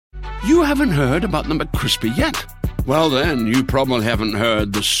You haven't heard about the McCrispy yet? Well, then, you probably haven't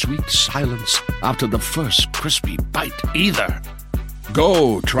heard the sweet silence after the first crispy bite either.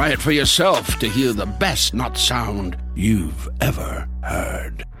 Go try it for yourself to hear the best nut sound you've ever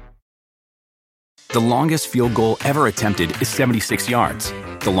heard. The longest field goal ever attempted is 76 yards.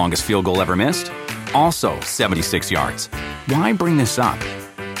 The longest field goal ever missed? Also 76 yards. Why bring this up?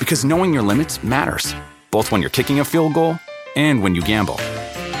 Because knowing your limits matters, both when you're kicking a field goal and when you gamble.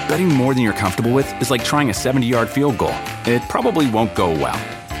 Betting more than you're comfortable with is like trying a 70-yard field goal. It probably won't go well.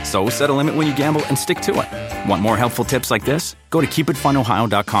 So set a limit when you gamble and stick to it. Want more helpful tips like this? Go to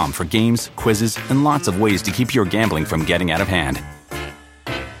keepitfunohio.com for games, quizzes, and lots of ways to keep your gambling from getting out of hand.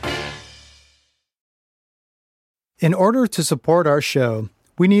 In order to support our show,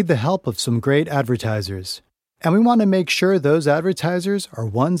 we need the help of some great advertisers. And we want to make sure those advertisers are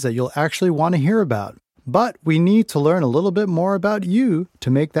ones that you'll actually want to hear about. But we need to learn a little bit more about you to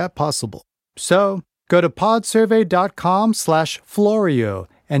make that possible. So go to podsurvey.com/Florio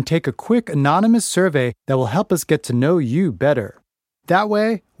and take a quick anonymous survey that will help us get to know you better. That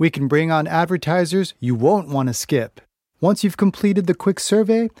way, we can bring on advertisers you won't want to skip. Once you've completed the quick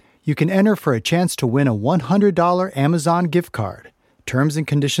survey, you can enter for a chance to win a $100 Amazon gift card. Terms and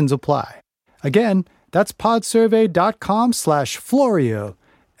conditions apply. Again, that's podsurvey.com/Florio.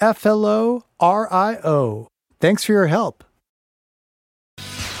 Florio. Thanks for your help.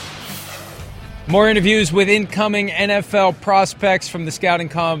 More interviews with incoming NFL prospects from the Scouting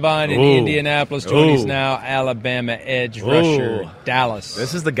Combine in Indianapolis. Joining us now, Alabama edge rusher, Dallas.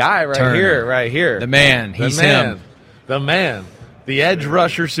 This is the guy Turner. right here. The man. He's him. The man. The edge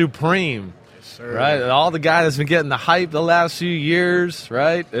rusher supreme. Right? All the guy that's been getting the hype the last few years,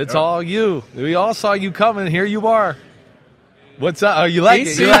 right? It's all you. We all saw you coming. Here you are. What's up? Oh, you like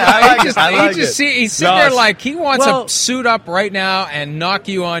it? I like it. He's sitting there like he wants to suit up right now and knock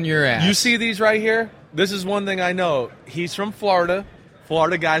you on your ass. You see these right here? This is one thing I know. He's from Florida.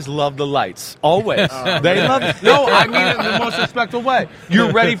 Florida guys love the lights. Always. They love it. No, I mean it in the most respectful way.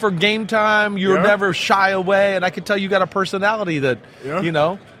 You're ready for game time. You're never shy away. And I can tell you got a personality that,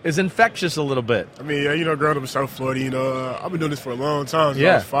 is infectious a little bit. I mean, growing up in South Florida, I've been doing this for a long time since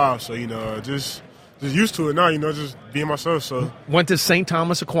I was 5. So, just used to it now, just being myself. So went to St.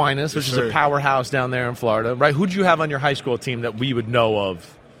 Thomas Aquinas, which is a powerhouse down there in Florida, right? Who'd you have on your high school team that we would know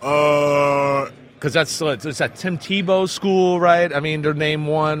of? Because it's that Tim Tebow school, right? I mean, their name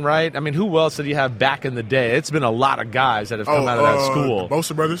one, right? I mean, who else did you have back in the day? It's been a lot of guys that have come out of that school. The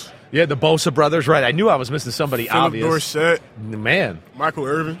Bosa brothers. Yeah, the Bosa brothers, right? I knew I was missing somebody Philip obvious. Dorsett. Man. Michael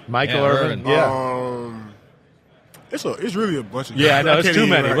Irvin. Yeah. It's really a bunch of guys. Yeah, I know. It's too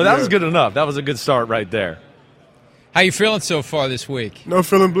many. Well, that was good enough. That was a good start right there. How you feeling so far this week?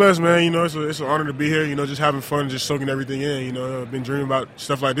 Feeling blessed, man. It's an honor to be here. Just having fun, just soaking everything in. I've been dreaming about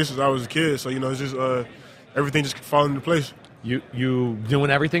stuff like this since I was a kid. So, it's just everything just falling into place. You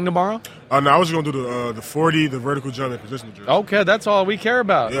doing everything tomorrow? No, I was going to do the 40, the vertical jump, and positional drill. Okay, that's all we care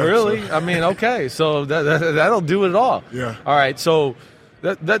about, really. So. I mean, okay, so that'll do it all. Yeah. All right, so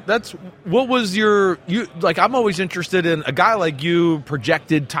that's what was you like? I'm always interested in a guy like you,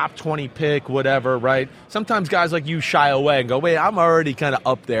 projected top 20 pick, whatever, right? Sometimes guys like you shy away and go, wait, I'm already kind of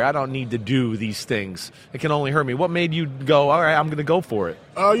up there. I don't need to do these things. It can only hurt me. What made you go, all right, I'm going to go for it?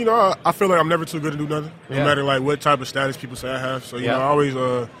 I feel like I'm never too good to do nothing, no matter like what type of status people say I have. So, I always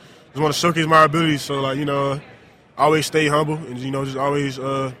just want to showcase my abilities. So, like, I always stay humble and, just always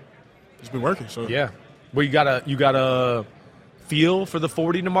just been working. So yeah. Well, you gotta feel for the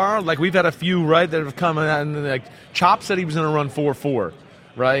 40 tomorrow? Like, we've had a few, right, that have come in and, like, Chop said he was going to run 4.4,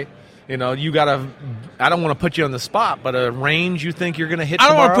 right? You got to – I don't want to put you on the spot, but a range you think you're going to hit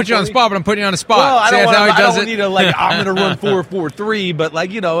tomorrow? I don't want to put you on the spot, but I'm putting you on the spot. Well, I don't need to, like, I'm going to run 4.43, but,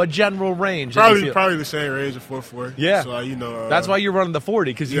 like, a general range. Probably the same range of 4.4. Yeah. So, that's why you're running the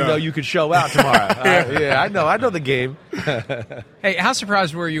 40, because you know you could show out tomorrow. I know the game. Hey, how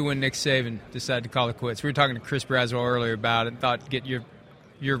surprised were you when Nick Saban decided to call it quits? We were talking to Chris Braswell earlier about it and thought get your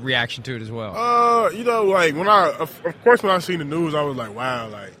reaction to it as well. Like when I seen the news, I was like, wow,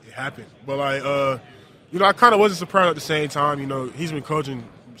 like it happened. But like, I kind of wasn't surprised at the same time. He's been coaching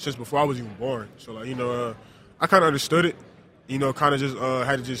since before I was even born. So like, I kind of understood it. Kind of just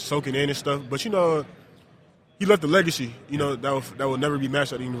had to just soak it in and stuff. But he left a legacy, that will never be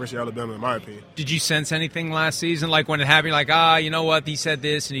matched at the University of Alabama, in my opinion. Did you sense anything last season, like when it happened, like, you know what, he said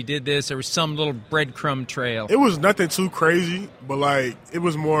this and he did this? There was some little breadcrumb trail. It was nothing too crazy, but, like, it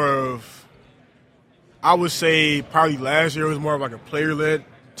was more of, I would say probably last year it was more of like a player-led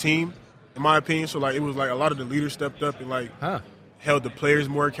team, in my opinion. So, like, it was like a lot of the leaders stepped up and, like, held the players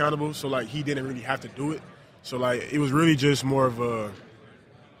more accountable. So, like, he didn't really have to do it. So, like, it was really just more of a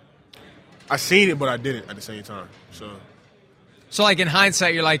I seen it, but I didn't at the same time. So, like, in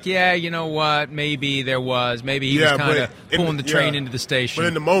hindsight, you're like, yeah, you know what? Maybe there was. Maybe he was kind of pulling the train into the station. But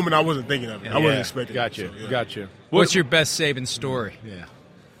in the moment, I wasn't thinking of it. I wasn't expecting it. Gotcha. What's your best Saban story? Yeah.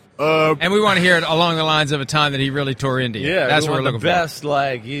 And we want to hear it along the lines of a time that he really tore into you. Yeah, that's what we're looking looking best, for.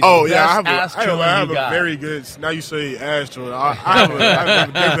 like, I best have a very good. Now you say ass chewing. I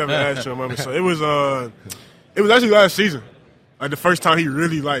definitely have an ass chewing moment. So it was actually last season. Like the first time he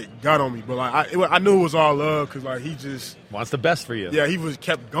really like got on me, but like I knew it was all love because like he just wants the best for you. Yeah, he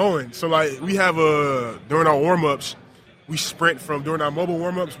kept going. So like we have during our warm ups, we sprint during our mobile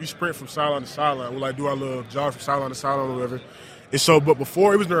warm ups, we sprint from sideline to sideline. We like do our little jog from sideline to sideline or whatever. And so, but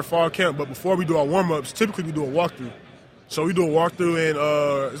before it was during fall camp, but before we do our warm ups, typically we do a walkthrough. So we do a walkthrough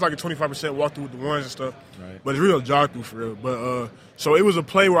and it's like a 25% walkthrough with the ones and stuff. Right. But it's really a jog through for real. But so it was a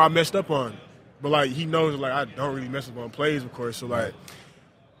play where I messed up on. But, like, he knows, like, I don't really mess up on plays, of course. So, like,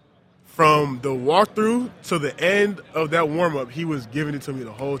 from the walkthrough to the end of that warm-up, he was giving it to me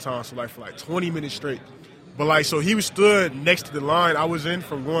the whole time. So, like, for, like, 20 minutes straight. But, like, so he was stood next to the line I was in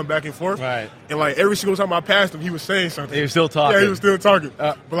from going back and forth. Right. And, like, every single time I passed him, he was saying something. He was still talking. Yeah, he was still talking.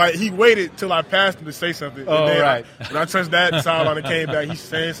 But, like, he waited till I passed him to say something. Oh, and then right. When I touched that sideline and came back, he's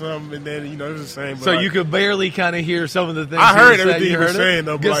saying something, and then, you know, it was the same. But so like, you could barely kind of hear some of the things I heard he everything he was saying,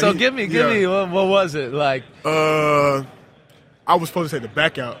 though. But so like, give me, what was it? Like, I was supposed to take the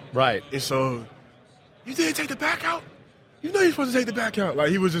back out. Right. And so, you didn't take the back out? You know you're supposed to take the back out. Like,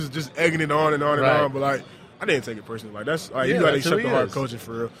 he was just egging it on and on and on. But, like, I didn't take it personally. Like, that's, like, you got to accept the hard coaching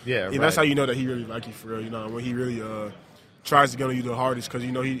for real. Yeah, and that's how you know that he really like you for real. You know, when he really tries to get on you the hardest because,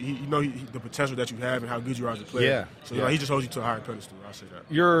 you know, the potential that you have and how good you are as a player. Yeah. So, you know, he just holds you to a higher pedestal. I'll say that.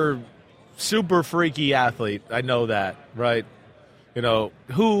 You're super freaky athlete. I know that, right? You know,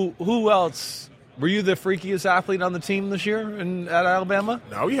 who else? Were you the freakiest athlete on the team this year at Alabama?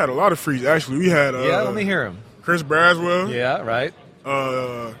 No, we had a lot of freaks, actually. We had let me hear him. Chris Braswell. Yeah, right.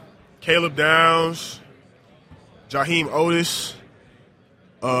 Caleb Downs. Jaheim Otis.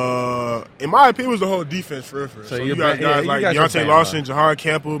 In my opinion, it was the whole defense for real. So you got guys like Deontay Lawson, Jahar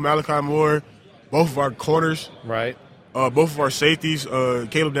Campbell, Malachi Moore, both of our corners. Right. Both of our safeties,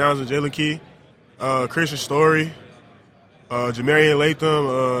 Caleb Downs and Jalen Key, Christian Story, Jamarian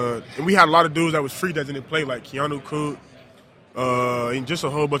Latham, and we had a lot of dudes that was free that didn't play, like Keanu Coot, and just a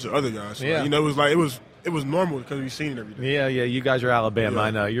whole bunch of other guys. So, you know, it was normal because we've seen it every day. Yeah. You guys are Alabama. Yeah.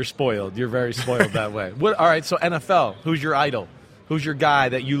 I know. You're spoiled. You're very spoiled that way. All right, so NFL, who's your idol? Who's your guy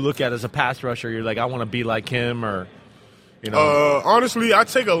that you look at as a pass rusher? You're like, I want to be like him, or, you know? Honestly, I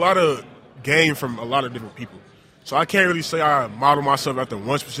take a lot of game from a lot of different people. So I can't really say I model myself after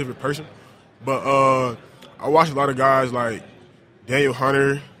one specific person. But I watch a lot of guys like Daniel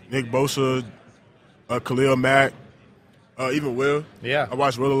Hunter, Nick Bosa, Khalil Mack, even Will. Yeah. I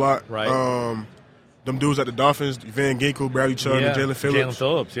watch Will a lot. Right. Them dudes at the Dolphins, Van Ginkel, Bradley Chubb, and Jalen Phillips. Jalen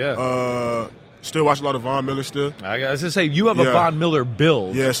Phillips, yeah. Still watch a lot of Von Miller still. I was going to say, you have a Von Miller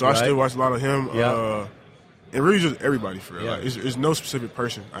build. Yeah, so right? I still watch a lot of him. Yeah. And really just everybody for real. Yeah. Like, it's no specific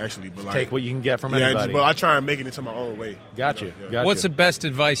person, actually. But like, take what you can get from anybody. But I try and make it into my own way. Got you. What's the best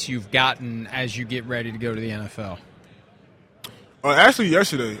advice you've gotten as you get ready to go to the NFL? Actually,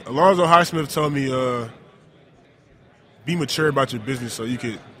 yesterday, Alonzo Highsmith told me, be mature about your business so you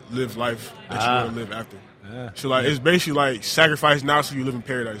can live life that you want to live after. Yeah. So, like, it's basically like sacrifice now so you live in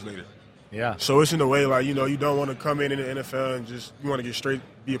paradise later. Yeah. So it's in a way like, you know, you don't want to come in the NFL and just you want to get straight,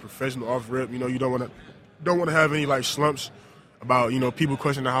 be a professional off rip. You know, you don't want to have any like slumps about, you know, people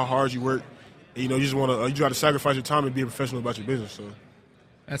questioning how hard you work. And, you know, you just want to you got to sacrifice your time and be a professional about your business. So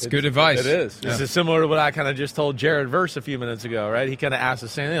that's good advice. It is. Yeah. This is similar to what I kind of just told Jared Verse a few minutes ago, right? He kind of asked the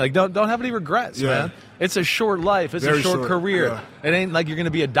same thing. Like, don't have any regrets, man. It's a short life. It's a short career. Yeah. It ain't like you're going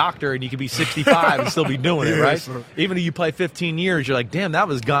to be a doctor and you could be 65 and still be doing it, right? So. Even if you play 15 years, you're like, damn, that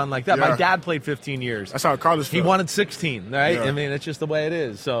was gone like that. Yeah. My dad played 15 years. That's how college felt. He wanted 16, right? Yeah. I mean, it's just the way it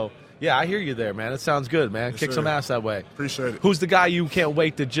is. So, yeah, I hear you there, man. It sounds good, man. Kick some ass that way. Appreciate it. Who's the guy you can't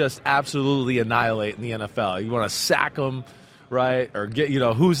wait to just absolutely annihilate in the NFL? You want to sack him? Right, or get, you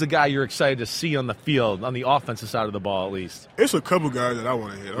know, who's the guy you're excited to see on the field, on the offensive side of the ball at least? It's a couple guys that I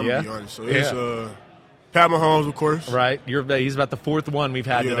want to hit, I'm going to be honest. So it's Pat Mahomes, of course. Right, he's about the fourth one we've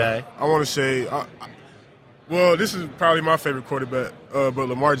had today. I want to say, well, this is probably my favorite quarterback, but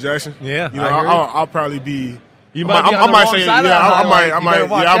Lamar Jackson. Yeah, you know, I'll probably be. You might be on the wrong side of the highlight.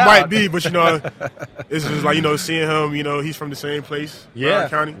 I might be, but you know, it's just like, you know, seeing him, you know, he's from the same place,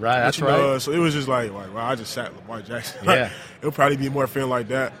 County, right? That's right. So it was just like, wow, I just sat Lamar Jackson. Yeah, it'll probably be more feeling like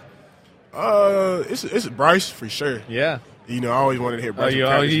that. It's Bryce for sure. Yeah, I always wanted to hit Bryce.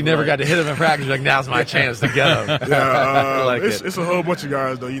 You never got to hit him in practice. Like, now's my chance to get him. Yeah, it's a whole bunch of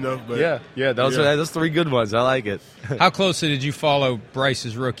guys, though, But, those 3 good ones. I like it. How closely did you follow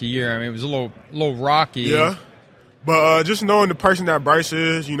Bryce's rookie year? I mean, it was a little rocky. Yeah, but just knowing the person that Bryce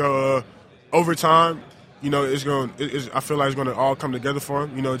is, over time, I feel like it's going to all come together for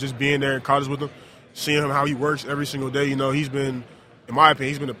him. Just being there in college with him, seeing him how he works every single day. He's been, in my opinion,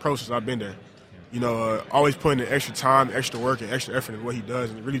 he's been the pro since I've been there. Always putting in extra time, extra work, and extra effort in what he does,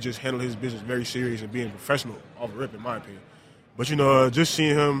 and really just handling his business very serious and being professional off the rip, in my opinion. But, just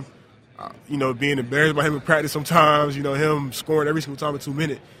seeing him, being embarrassed by him in practice sometimes, him scoring every single time in 2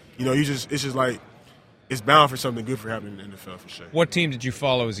 minutes, it's just like it's bound for something good for happening in the NFL for sure. What team did you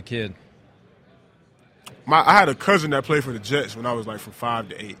follow as a kid? I had a cousin that played for the Jets when I was, from 5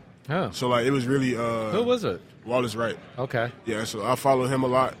 to 8. Oh. So, it was really who was it? Wallace Wright. Okay. Yeah, so I followed him a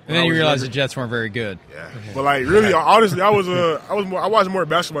lot. And then you realized the Jets weren't very good. Yeah. But, really, honestly, I watched more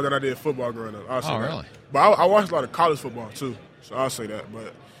basketball than I did football growing up. Oh, really? But I watched a lot of college football, too. So I'll say that.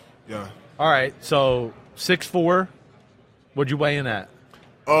 But, yeah. All right. So, 6'4", what'd you weigh in at?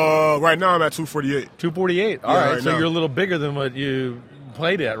 Right now I'm at 248. 248. All right. Right So now. you're a little bigger than what you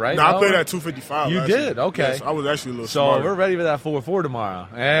played at, right? No, I played at 255. You did? Okay. Yes, I was actually a little So smarter. we're ready for that 4-4 tomorrow.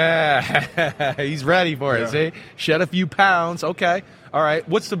 Yeah. He's ready for it, see? Shed a few pounds. Okay. All right.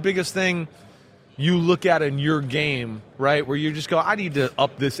 What's the biggest thing you look at in your game, right, where you just go, I need to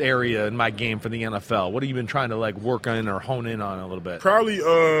up this area in my game for the NFL? What have you been trying to, work on or hone in on a little bit? Probably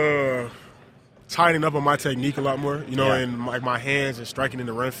tightening up on my technique a lot more, and my hands and striking in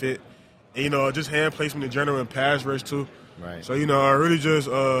the run fit. And, just hand placement in general and pass rush too. Right. So, I really just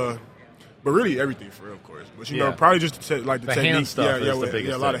but really everything for real, of course. But, probably just the technique. Hand stuff is the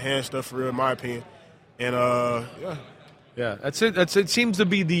biggest a lot of hand stuff for real, in my opinion. And, Yeah, that's it. It seems to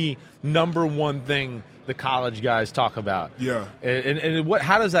be the number one thing the college guys talk about. Yeah. And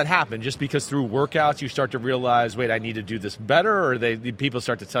how does that happen? Just because through workouts you start to realize, wait, I need to do this better, or the people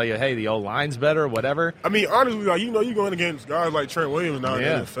start to tell you, hey, the O-line's better, or whatever? I mean, honestly, you're going against guys like Trent Williams now in the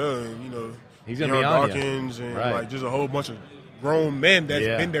NFL, and, he's going to be on Dawkins you. And, just a whole bunch of grown men that's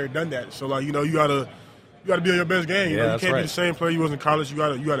been there, done that. So, you gotta be on your best game. You can't be the same player you was in college. You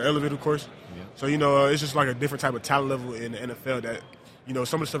gotta elevate, of course. Yeah. So, it's just a different type of talent level in the NFL that,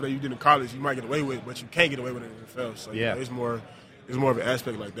 some of the stuff that you did in college you might get away with, but you can't get away with it in the NFL. So, it's more of an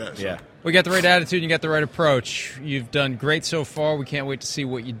aspect like that. So. Yeah. We got the right attitude and you got the right approach. You've done great so far. We can't wait to see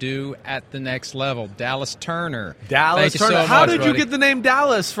what you do at the next level. Dallas Turner. Thank you so much, how did you get the name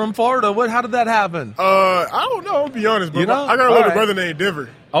Dallas from Florida? How did that happen? I don't know, I'll be honest, but I got a little brother named Denver.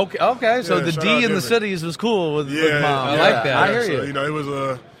 Okay. So the D in Denver. the cities was cool with Mom. I like that. I hear you. So, it was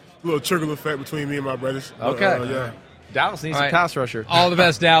a little trickle effect between me and my brothers. Okay. Dallas needs a pass rusher. All the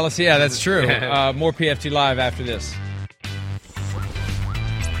best, Dallas. Yeah, that's true. More PFT Live after this.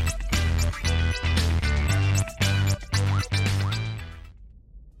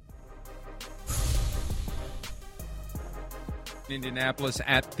 Indianapolis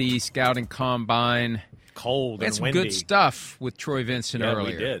at the Scouting Combine. Cold We had and some windy. good stuff with Troy Vincent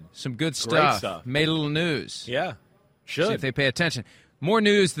earlier. We did. Some good Great stuff. Made a little news. Yeah. See if they pay attention. More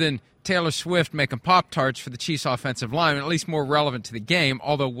news than Taylor Swift making Pop-Tarts for the Chiefs' offensive line, at least more relevant to the game,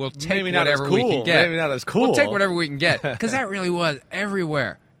 although we'll take Maybe not whatever as cool. we can get. Maybe not as cool. We'll take whatever we can get, because that really was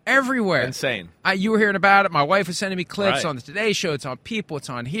everywhere. Everywhere. Insane. You were hearing about it. My wife was sending me clips Right. on the Today Show. It's on People. It's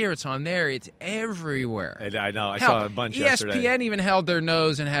on here. It's on there. It's everywhere. I know. I Hell, saw a bunch yesterday. ESPN even held their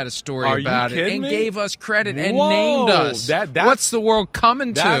nose and had a story Are you about it kidding and me? gave us credit and Whoa, named us. What's the world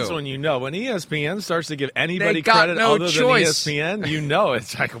coming to? That's when you know. When ESPN starts to give anybody They got credit no other choice. than ESPN, you know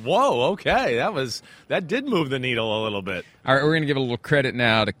it's like, whoa, okay, that did move the needle a little bit. All right, we're going to give a little credit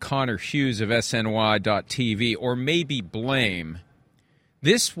now to Connor Hughes of SNY.TV, or maybe blame.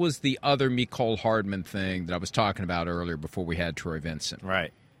 This was the other Mecole Hardman thing that I was talking about earlier before we had Troy Vincent.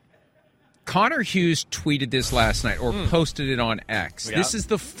 Right. Connor Hughes tweeted this last night, or posted it on X. Yep. This is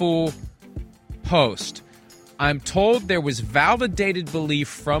the full post. I'm told there was validated belief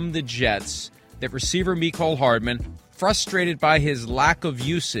from the Jets that receiver Mecole Hardman, frustrated by his lack of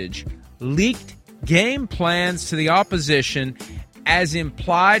usage, leaked game plans to the opposition as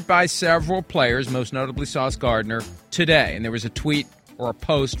implied by several players, most notably Sauce Gardner, today. And there was a tweet or a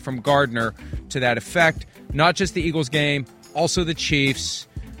post from Gardner to that effect. Not just the Eagles game, also the Chiefs.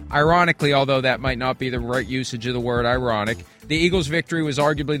 Ironically, although that might not be the right usage of the word ironic, the Eagles' victory was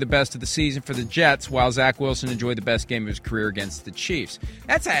arguably the best of the season for the Jets, while Zach Wilson enjoyed the best game of his career against the Chiefs.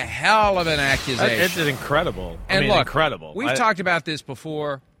 That's a hell of an accusation. It's incredible. And look, incredible. We've talked about this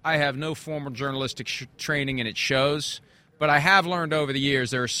before. I have no formal journalistic training, and it shows. But I have learned over the years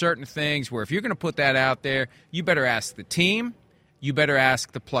there are certain things where if you're going to put that out there, you better ask the team, you better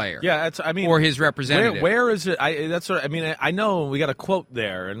ask the player. Yeah, or his representative. Where is it? I know we got a quote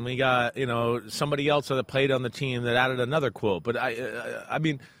there, and we got somebody else that played on the team that added another quote. But I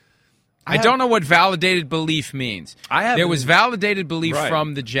don't know what validated belief means. There was validated belief Right.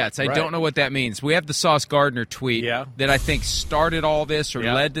 from the Jets. I don't know what that means. We have the Sauce Gardner tweet that I think started all this or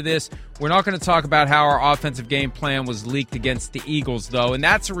led to this. We're not going to talk about how our offensive game plan was leaked against the Eagles, though, and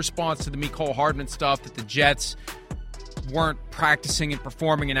that's a response to the Mecole Hardman stuff that the Jets weren't practicing and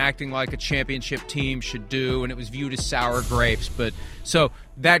performing and acting like a championship team should do, and it was viewed as sour grapes. But so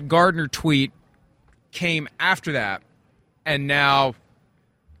that Gardner tweet came after that, and now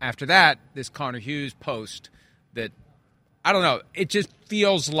after that, this Connor Hughes post that, I don't know, it just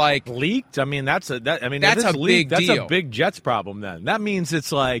feels like leaked. I mean, that's a big That's deal. a big Jets problem. Then that means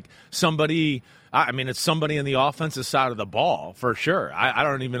it's like somebody. It's somebody in the offensive side of the ball for sure. I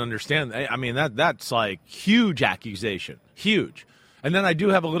don't even understand. I mean, that's like huge accusation, huge. And then I do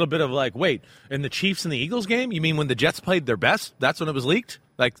have a little bit of like, wait, in the Chiefs and the Eagles game, you mean when the Jets played their best? That's when it was leaked?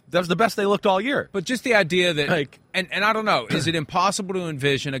 Like, that was the best they looked all year. But just the idea that, and I don't know, is it impossible to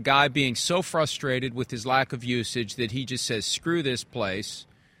envision a guy being so frustrated with his lack of usage that he just says, screw this place,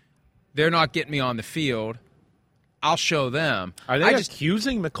 they're not getting me on the field, I'll show them. Are they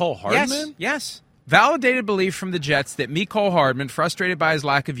accusing Mecole Hardman? Yes. Validated belief from the Jets that Mecole Hardman, frustrated by his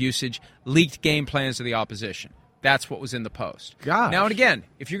lack of usage, leaked game plans to the opposition. That's what was in the post. Gosh. Now and again,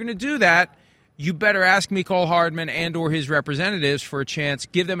 if you're going to do that, you better ask Mecole Hardman and or his representatives for a chance.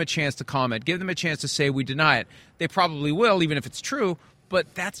 Give them a chance to comment. Give them a chance to say we deny it. They probably will, even if it's true,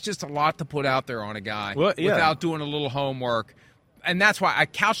 but that's just a lot to put out there on a guy without doing a little homework. And that's why I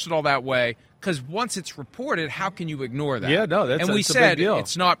couched it all that way, because once it's reported, how can you ignore that? Yeah, no, that's and we a said big deal.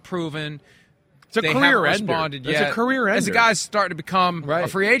 It's not proven. It's a they career haven't ender. responded It's yet. a career ender. As the guy's starting to become a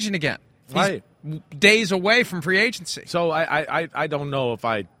free agent again. Right. He's days away from free agency. So I don't know if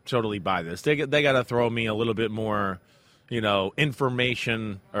I totally buy this. They got to throw me a little bit more,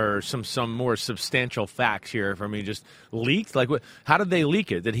 information or some more substantial facts here for me. Just leaked? Like, how did they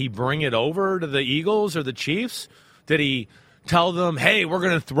leak it? Did he bring it over to the Eagles or the Chiefs? Did he tell them, hey, we're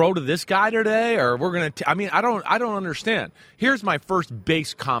going to throw to this guy today, or we're going to? I don't understand. Here's my first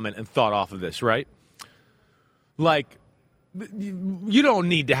base comment and thought off of this. Right, like, you don't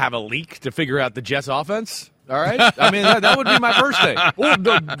need to have a leak to figure out the Jets offense. All right, that would be my first thing. Or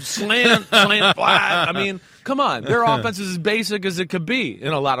the slant flat. Come on, their offense is as basic as it could be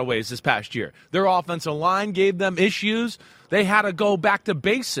in a lot of ways this past year. Their offensive line gave them issues. They had to go back to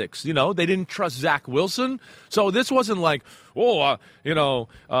basics. They didn't trust Zach Wilson. So this wasn't like,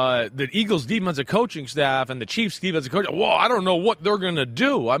 the Eagles' defensive coaching staff and the Chiefs' defensive coach. Well, I don't know what they're going to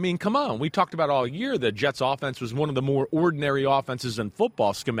do. Come on. We talked about all year the Jets' offense was one of the more ordinary offenses in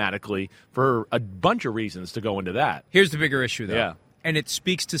football schematically for a bunch of reasons to go into that. Here's the bigger issue, though. Yeah. And it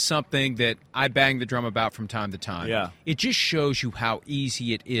speaks to something that I bang the drum about from time to time. Yeah. It just shows you how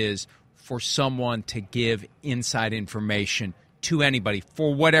easy it is for someone to give inside information to anybody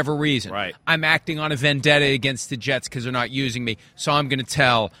for whatever reason. Right. I'm acting on a vendetta against the Jets because they're not using me, so I'm going to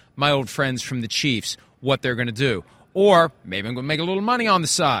tell my old friends from the Chiefs what they're going to do. Or maybe I'm going to make a little money on the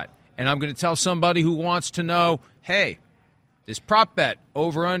side, and I'm going to tell somebody who wants to know, hey, this prop bet,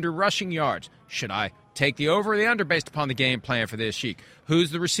 over-under rushing yards, should I take the over or the under based upon the game plan for this week? Who's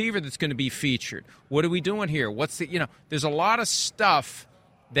the receiver that's going to be featured? What are we doing here? What's the, there's a lot of stuff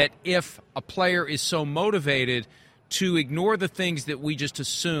that if a player is so motivated to ignore the things that we just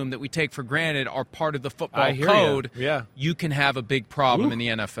assume that we take for granted are part of the football code, you can have a big problem in the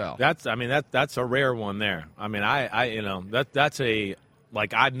NFL. That's a rare one there. That's a,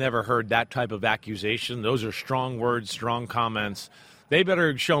 like, I've never heard that type of accusation. Those are strong words, strong comments. They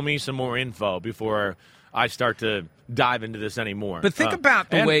better show me some more info before I start to dive into this anymore. But think about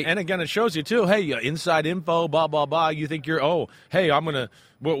the way... And again, it shows you, too, hey, inside info, blah, blah, blah. You think you're, I'm going to...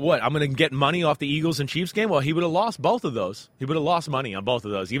 What? I'm going to get money off the Eagles and Chiefs game? Well, he would have lost both of those. He would have lost money on both of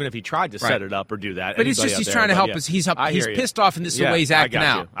those, even if he tried to set it up or do that. But it's just he's trying to help us. He's pissed off, and this is the way he's acting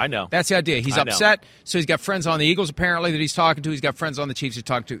out. I know. That's the idea. He's upset, so he's got friends on the Eagles, apparently, that he's talking to. He's got friends on the Chiefs he's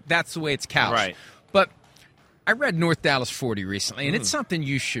talking to. That's the way it's couched. Right. But I read North Dallas 40 recently, and it's something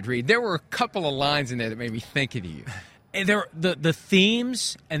you should read. There were a couple of lines in there that made me think of you. And the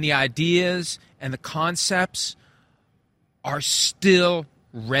themes and the ideas and the concepts are still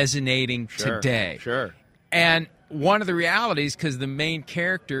resonating today. Sure. And one of the realities, because the main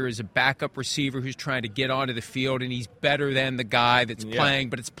character is a backup receiver who's trying to get onto the field, and he's better than the guy that's playing,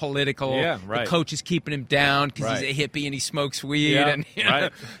 but it's political. Yeah, right. The coach is keeping him down because he's a hippie and he smokes weed. Yeah, and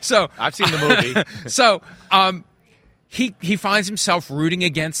right. So I've seen the movie. So he finds himself rooting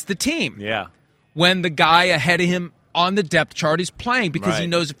against the team. Yeah. When the guy ahead of him on the depth chart is playing, because he Right.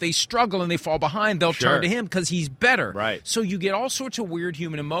 knows if they struggle and they fall behind, they'll Sure. turn to him because he's better. Right. So you get all sorts of weird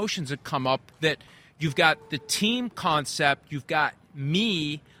human emotions that come up, that you've got the team concept, you've got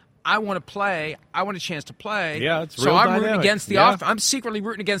me, I want to play, I want a chance to play. Yeah, it's so real I'm dynamic. rooting against the Yeah. offense. I'm secretly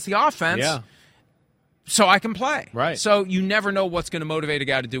rooting against the offense. Yeah. So I can play. Right. So you never know what's going to motivate a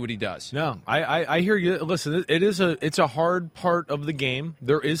guy to do what he does. No, I hear you. Listen, it's a hard part of the game.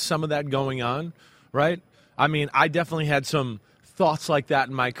 There is some of that going on, right? I mean, I definitely had some thoughts like that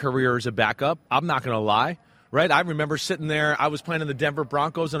in my career as a backup. I'm not going to lie, right? I remember sitting there. I was playing in the Denver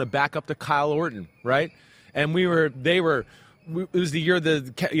Broncos and a backup to Kyle Orton, right? And it was the year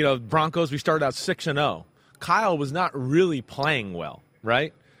the Broncos. We started out 6-0. Kyle was not really playing well,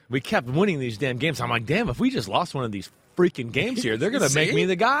 right? We kept winning these damn games. I'm like, damn, if we just lost one of these freaking games here, they're going to make me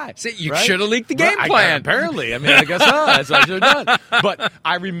the guy. See, you right? should have leaked the game Right, plan. Apparently. I mean, I guess that's what I should have done. But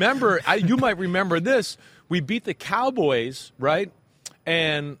I remember, you might remember this. We beat the Cowboys, right?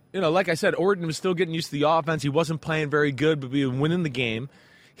 And, like I said, Orton was still getting used to the offense. He wasn't playing very good, but we were winning the game.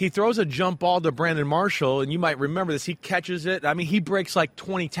 He throws a jump ball to Brandon Marshall, and you might remember this. He catches it. I mean, he breaks like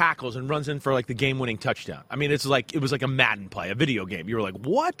 20 tackles and runs in for like the game-winning touchdown. I mean, it was like a Madden play, a video game. You were like,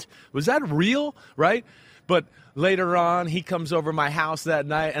 what? Was that real? Right? But later on, he comes over my house that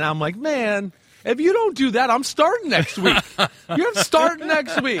night, and I'm like, man, if you don't do that, I'm starting next week. You're starting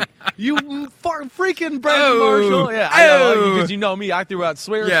next week. You freaking Brandon Marshall. Yeah, I know, because you know me. I threw out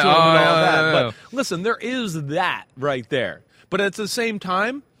swears to him and all that. But listen, there is that right there. But at the same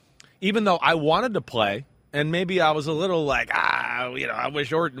time, even though I wanted to play, and maybe I was a little like, I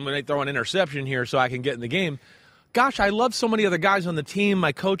wish Orton would throw an interception here so I can get in the game. Gosh, I love so many other guys on the team,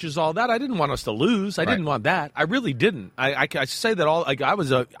 my coaches, all that. I didn't want us to lose. I didn't want that. I really didn't. I say that all. Like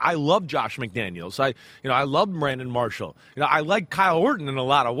I love Josh McDaniels. I love Brandon Marshall. I like Kyle Orton in a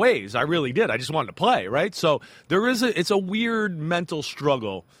lot of ways. I really did. I just wanted to play, right? So it's a weird mental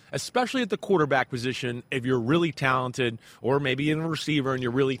struggle, especially at the quarterback position. If you're really talented, or maybe in a receiver and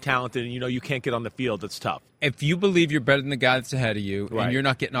you're really talented, and you can't get on the field, it's tough. If you believe you're better than the guy that's ahead of you, Right. and you're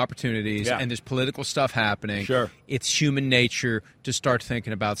not getting opportunities, and there's political stuff happening, Sure. it's human nature to start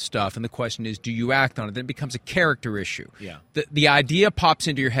thinking about stuff. And the question is, do you act on it? Then it becomes a character issue. Yeah. The idea pops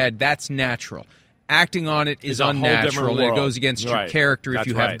into your head. That's natural. Acting on it is It's a whole different unnatural, and it world. goes against your Right. character if That's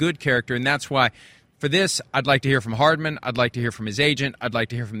you have right. good character. And that's why, for this, I'd like to hear from Hardman. I'd like to hear from his agent. I'd like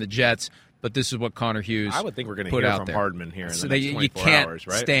to hear from the Jets. But this is what Connor Hughes I would think we're going to put hear out from there. Hardman here in So the that next you 24 can't hours,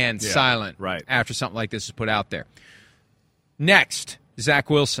 right? stand Yeah. silent Right. after something like this is put out there. Next, Zach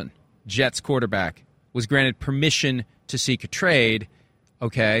Wilson, Jets quarterback, was granted permission to seek a trade.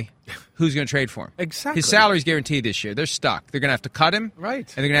 Okay, who's going to trade for him? Exactly. His salary's guaranteed this year. They're stuck. They're going to have to cut him. Right. And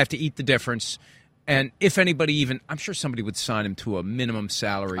they're going to have to eat the difference. And if anybody even, I'm sure somebody would sign him to a minimum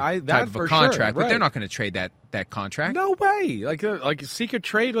salary that type of for a sure, contract, but right. they're not going to trade that contract. No way. Like a secret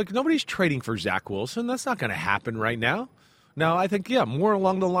trade. Like nobody's trading for Zach Wilson. That's not going to happen right now. No, I think, more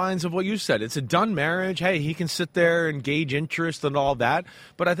along the lines of what you said. It's a done marriage. Hey, he can sit there and gauge interest and all that.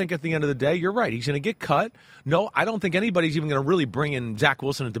 But I think at the end of the day, you're right. He's going to get cut. No, I don't think anybody's even going to really bring in Zach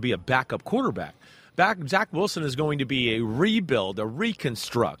Wilson to be a backup quarterback. Zach Wilson is going to be a rebuild, a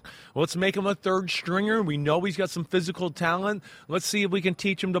reconstruct. Let's make him a third stringer. We know he's got some physical talent. Let's see if we can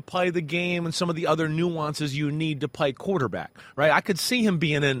teach him to play the game and some of the other nuances you need to play quarterback, right? I could see him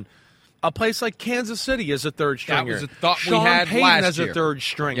being in a place like Kansas City as a third stringer. That was a thought we Sean had Payton last as year. a third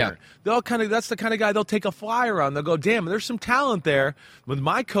stringer. Yeah. That's the kind of guy they'll take a flyer on. They'll go, damn, there's some talent there. With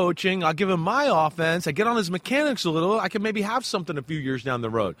my coaching, I'll give him my offense. I get on his mechanics a little. I can maybe have something a few years down the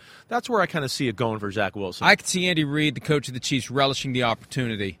road. That's where I kind of see it going for Zach Wilson. I could see Andy Reid, the coach of the Chiefs, relishing the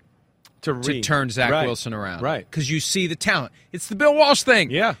opportunity to turn Zach Wilson around. Right. Because you see the talent. It's the Bill Walsh thing.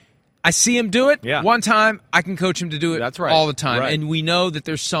 Yeah. I see him do it one time. I can coach him to do it That's right. all the time. Right. And we know that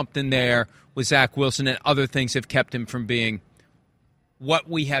there's something there with Zach Wilson, and other things have kept him from being what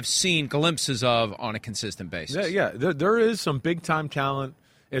we have seen glimpses of on a consistent basis. Yeah. There is some big-time talent.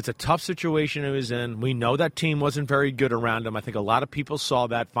 It's a tough situation he was in. We know that team wasn't very good around him. I think a lot of people saw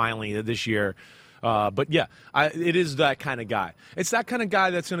that finally this year. It is that kind of guy. It's that kind of guy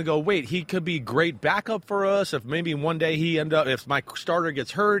that's going to go, wait, he could be great backup for us. If maybe one day if my starter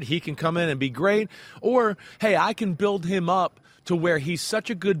gets hurt, he can come in and be great. Or, hey, I can build him up to where he's such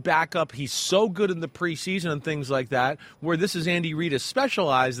a good backup, he's so good in the preseason and things like that, where this is Andy Reid has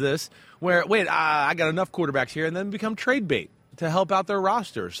specialized this, where, I got enough quarterbacks here, and then become trade bait to help out their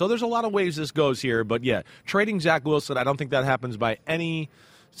roster. So there's a lot of ways this goes here, but trading Zach Wilson, I don't think that happens by any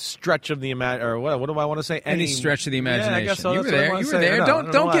stretch of the or what do I want to say? Any stretch of the imagination. Yeah, I guess so. You were That's what I there. wanna You say. were there.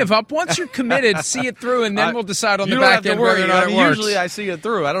 No, Don't give up. Once you're committed, see it through, and then we'll decide on the back end whether or not it works. Usually I see it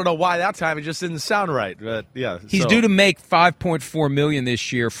through. I don't know why that time it just didn't sound right. But yeah, he's due to make $5.4 million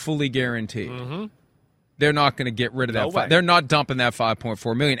this year, fully guaranteed. Mm-hmm. They're not going to get rid of that. way. They're not dumping that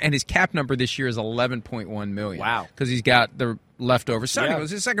 $5.4 million, and his cap number this year is $11.1 million. Wow, because he's got the leftover signing. It was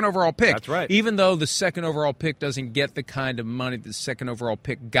his second overall pick. That's right. Even though the second overall pick doesn't get the kind of money the second overall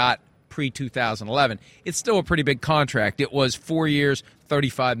pick got pre-2011, it's still a pretty big contract. It was 4 years,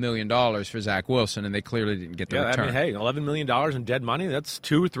 $35 million for Zach Wilson, and they clearly didn't get the return. I mean, hey, $11 million in dead money, that's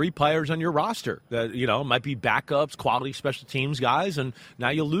 2 or 3 players on your roster that, might be backups, quality special teams guys, and now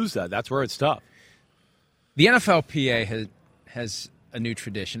you'll lose that. That's where it's tough. The NFLPA has a new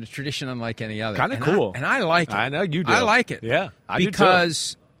tradition, a tradition unlike any other. Kind of cool. And I like it. I know you do. I like it. Yeah, I do too.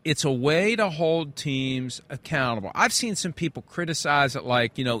 Because it's a way to hold teams accountable. I've seen some people criticize it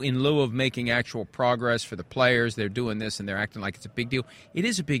like, in lieu of making actual progress for the players, they're doing this and they're acting like it's a big deal. It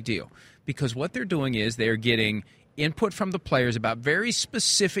is a big deal because what they're doing is they're getting input from the players about very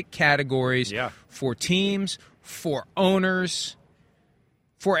specific categories for teams, for owners,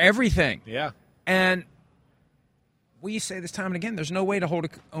 for everything. Yeah. And we say this time and again, there's no way to hold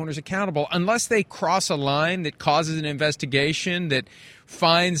owners accountable unless they cross a line that causes an investigation, that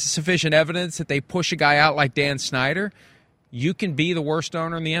finds sufficient evidence that they push a guy out like Dan Snyder. You can be the worst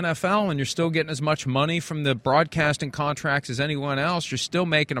owner in the NFL and you're still getting as much money from the broadcasting contracts as anyone else. You're still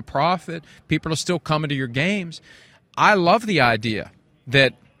making a profit. People are still coming to your games. I love the idea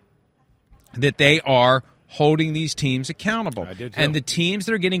that they are holding these teams accountable. I did too. And the teams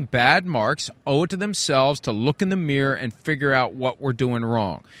that are getting bad marks owe it to themselves to look in the mirror and figure out what we're doing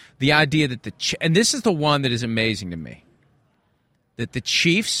wrong. The idea that and this is the one that is amazing to me, that the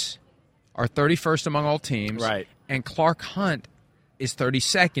Chiefs are 31st among all teams, right, and Clark Hunt is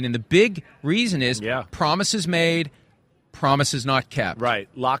 32nd. And the big reason is promises made, promises not kept. Right.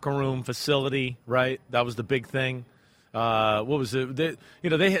 Locker room, facility, right? That was the big thing. What was it? They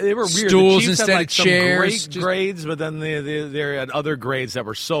were weird. Stools the Chiefs instead had, like, of some chairs. Great grades, but then they had other grades that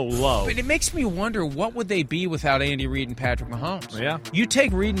were so low. But it makes me wonder, what would they be without Andy Reid and Patrick Mahomes? Yeah. You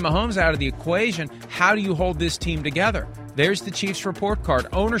take Reid and Mahomes out of the equation, how do you hold this team together? There's the Chiefs report card.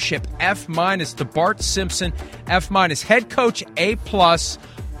 Ownership, F-. The Bart Simpson, F-. Head coach, A+.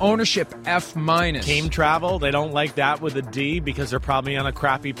 Ownership, F-. Team travel, they don't like that with a D because they're probably on a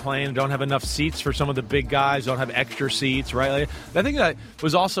crappy plane, don't have enough seats for some of the big guys, don't have extra seats, right? Like, I think that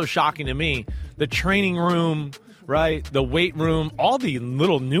was also shocking to me. The training room, right? The weight room, all the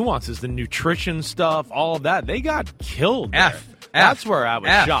little nuances, the nutrition stuff, all of that, they got killed there. That's where I was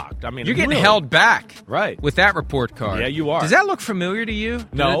shocked. I mean, you're getting really held back, right, with that report card. Yeah, you are. Does that look familiar to you?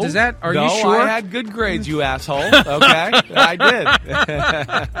 No. Does that? Are no, you sure? I had good grades, you asshole. Okay, I did.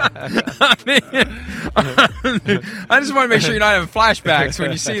 I just want to make sure you're not having flashbacks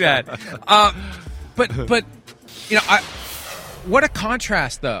when you see that. But what a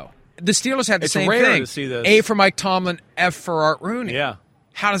contrast, though. The Steelers had the it's same rare thing. To see this. A for Mike Tomlin, F for Art Rooney. Yeah.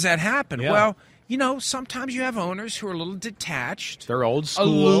 How does that happen? Yeah. Well, sometimes you have owners who are a little detached. They're old school.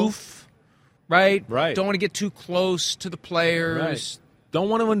 Aloof, right? Right. Don't want to get too close to the players. Right. Don't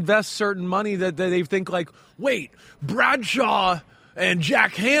want to invest certain money that they think like, wait, Bradshaw and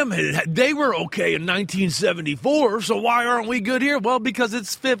Jack Ham, they were okay in 1974, so why aren't we good here? Well, because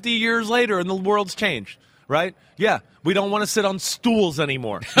it's 50 years later and the world's changed, right? Yeah, we don't want to sit on stools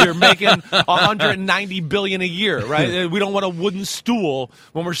anymore. You're making $190 billion a year, right? We don't want a wooden stool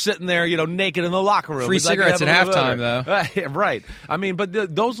when we're sitting there, naked in the locker room. Free cigarettes at halftime, though. Right. I mean, but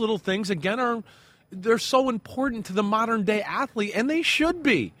those little things again they're so important to the modern day athlete, and they should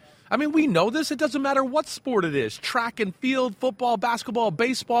be. I mean, we know this. It doesn't matter what sport it is. Track and field, football, basketball,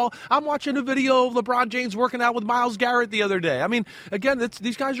 baseball. I'm watching a video of LeBron James working out with Myles Garrett the other day. I mean, again,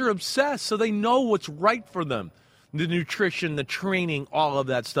 these guys are obsessed, so they know what's right for them. The nutrition, the training, all of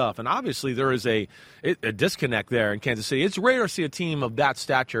that stuff. And obviously there is a disconnect there in Kansas City. It's rare to see a team of that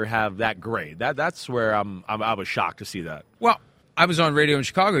stature have that grade. That's where I was shocked to see that. Well, I was on radio in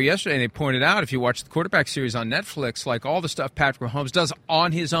Chicago yesterday, and they pointed out, if you watch the quarterback series on Netflix, like all the stuff Patrick Mahomes does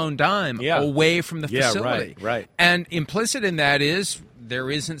on his own dime, away from the facility. Right. And implicit in that is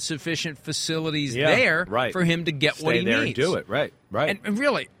there isn't sufficient facilities there for him to get what he there needs. And do it, right. And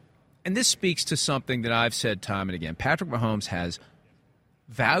really, and this speaks to something that I've said time and again, Patrick Mahomes has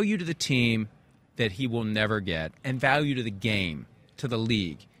value to the team that he will never get, and value to the game, to the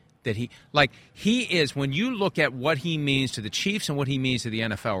league. That he is, when you look at what he means to the Chiefs and what he means to the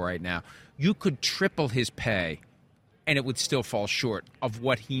NFL right now, you could triple his pay and it would still fall short of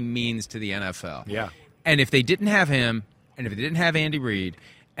what he means to the NFL. Yeah. And if they didn't have him, and if they didn't have Andy Reid,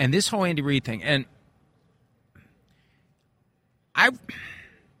 And this whole Andy Reid thing, and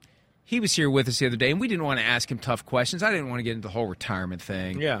he was here with us the other day, and we didn't want to ask him tough questions. I didn't want to get into the whole retirement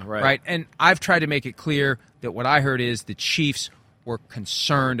thing. Yeah, right. Right? And I've tried to make it clear that what I heard is the Chiefs were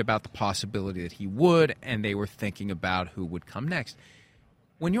concerned about the possibility that he would, and they were thinking about who would come next.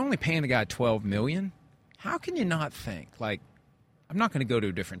 When you're only paying the guy $12 million, how can you not think, like, I'm not going to go to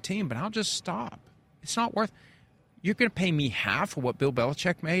a different team, but I'll just stop. It's not worth. You're going to pay me half of what Bill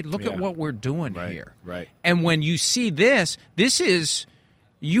Belichick made? Look at what we're doing here. Right. And when you see this is,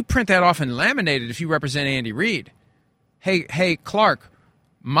 you print that off and laminate it if you represent Andy Reid. Hey, Clark,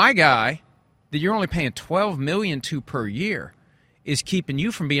 my guy that you're only paying $12 million to per year is keeping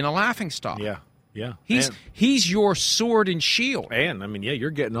you from being a laughingstock. Yeah. He's your sword and shield. And, I mean,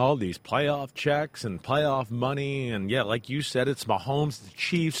 you're getting all these playoff checks and playoff money. And, like you said, it's Mahomes, the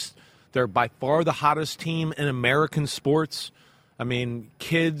Chiefs. They're by far the hottest team in American sports. I mean,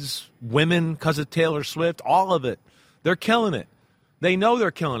 kids, women, because of Taylor Swift, all of it. They're killing it. They know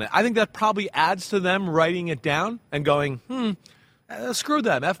they're killing it. I think that probably adds to them writing it down and going, screw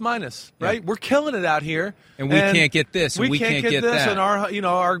them, F-, right? Yeah. We're killing it out here. And we can't get this, and we can't get this, that. And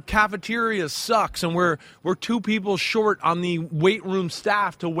our cafeteria sucks, and we're two people short on the weight room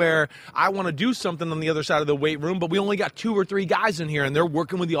staff to where I want to do something on the other side of the weight room, but we only got 2 or 3 guys in here, and they're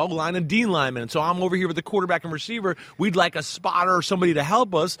working with the O-line and D-linemen. So I'm over here with the quarterback and receiver. We'd like a spotter or somebody to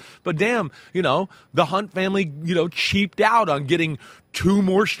help us, but damn, the Hunt family, cheaped out on getting 2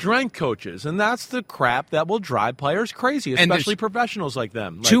 more strength coaches, and that's the crap that will drive players crazy, especially professionals like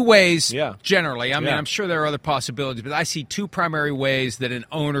them. 2 ways, generally. I mean, I'm sure there are other possibilities, but I see 2 primary ways that an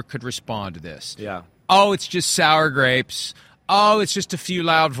owner could respond to this. Yeah. Oh, it's just sour grapes. Oh, it's just a few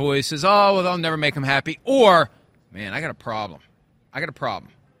loud voices. Oh, well, they'll never make them happy. Or, man, I got a problem.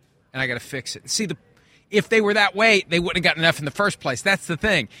 And I got to fix it. See, if they were that way, they wouldn't have gotten enough in the first place. That's the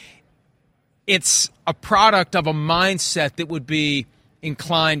thing. It's a product of a mindset that would be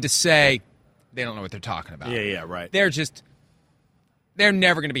inclined to say they don't know what they're talking about. Yeah, right. They're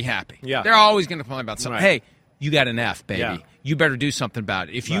never going to be happy. Yeah. They're always going to complain about something. Right. Hey, you got an F, baby. Yeah. You better do something about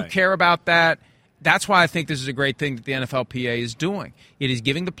it. If you care about that, that's why I think this is a great thing that the NFLPA is doing. It is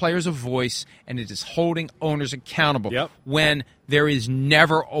giving the players a voice, and it is holding owners accountable when there is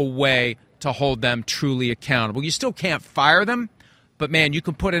never a way to hold them truly accountable. You still can't fire them, but, man, you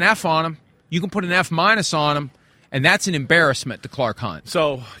can put an F on them. You can put an F- on them. And that's an embarrassment to Clark Hunt.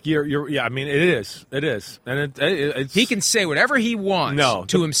 So I mean, it is, and it's he can say whatever he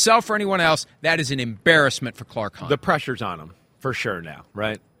wants to himself or anyone else. That is an embarrassment for Clark Hunt. The pressure's on him for sure now,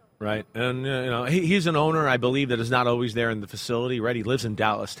 right? And he's an owner, I believe, that is not always there in the facility, right? He lives in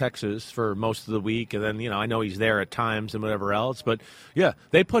Dallas, Texas, for most of the week, and then I know he's there at times and whatever else. But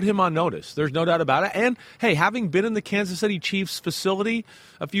they put him on notice. There's no doubt about it. And hey, having been in the Kansas City Chiefs facility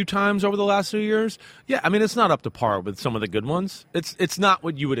a few times over the last few years, I mean, it's not up to par with some of the good ones. It's not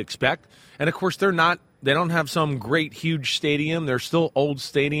what you would expect, and of course they're not. They don't have some great, huge stadium. They're still old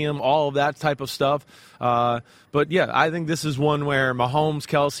stadium, all of that type of stuff. But, I think this is one where Mahomes,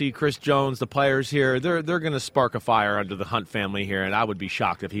 Kelsey, Chris Jones, the players here, they're going to spark a fire under the Hunt family here, and I would be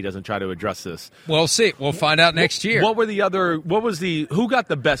shocked if he doesn't try to address this. We'll see. We'll find out next year. Who got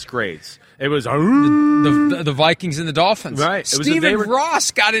the best grades? It was the Vikings and the Dolphins. Right. Stephen Ross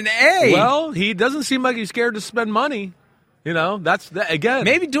got an A. Well, he doesn't seem like he's scared to spend money. Again.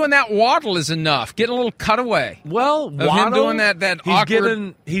 Maybe doing that waddle is enough. Getting a little cutaway. Well, Waddle, him doing that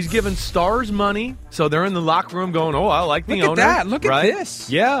awkward. He's given stars money, so they're in the locker room going, "Oh, I like the owner." Look at that! Look at this.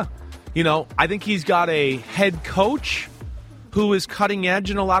 Yeah, I think he's got a head coach who is cutting edge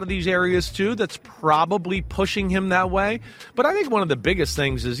in a lot of these areas too. That's probably pushing him that way. But I think one of the biggest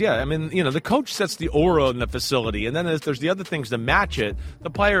things is, the coach sets the aura in the facility, and then if there's the other things to match it, the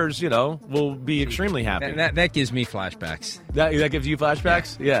players, will be extremely happy. That gives me flashbacks. That gives you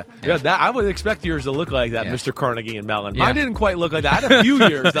flashbacks? Yeah. I would expect yours to look like that, Mr. Carnegie and Mellon. Mine didn't quite look like that. I had a few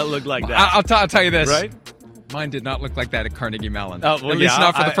years that looked like that. I'll tell you this. Right? Mine did not look like that at Carnegie Mellon. Oh, well, at least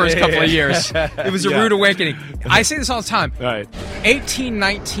not for the first couple of years. It was a rude awakening. I say this all the time. Right. 18,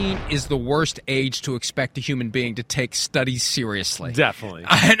 19 is the worst age to expect a human being to take studies seriously. Definitely.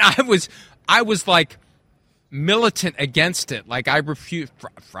 And I was like militant against it. Like I refused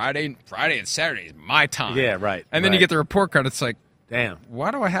Friday and Saturday is my time. Yeah, right. And then you get the report card. It's like, damn.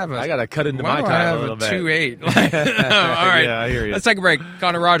 Why do I have I got to cut into my time a little bit. 2.8. All right. Yeah, I hear you. Let's take a break.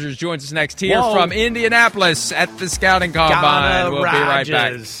 Connor Rodgers joins us next here from Indianapolis at the Scouting Combine. We'll be right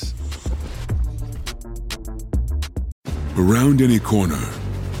back. Around any corner,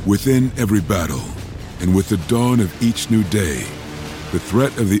 within every battle, and with the dawn of each new day, the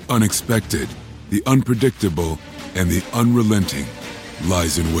threat of the unexpected, the unpredictable, and the unrelenting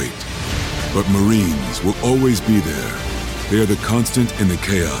lies in wait. But Marines will always be there. They are the constant in the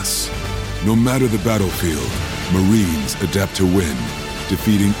chaos. No matter the battlefield, Marines adapt to win,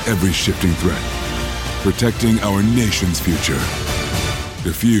 defeating every shifting threat, protecting our nation's future.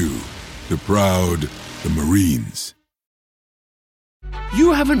 The few, the proud, the Marines.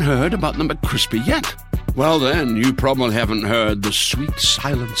 You haven't heard about the McCrispy yet? Well, then, you probably haven't heard the sweet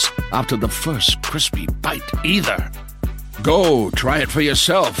silence after the first crispy bite either. Go try it for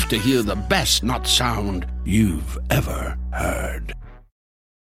yourself to hear the best nut sound you've ever heard.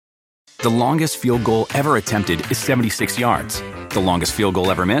 The longest field goal ever attempted is 76 yards. The longest field goal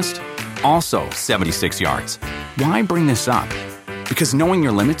ever missed? Also 76 yards. Why bring this up? Because knowing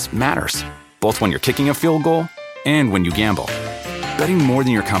your limits matters, both when you're kicking a field goal and when you gamble. Betting more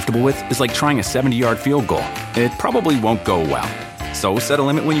than you're comfortable with is like trying a 70-yard field goal. It probably won't go well. So set a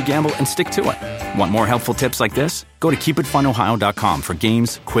limit when you gamble and stick to it. Want more helpful tips like this? Go to keepitfunohio.com for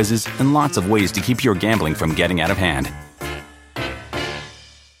games, quizzes, and lots of ways to keep your gambling from getting out of hand.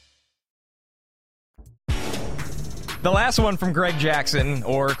 The last one from Greg Jackson,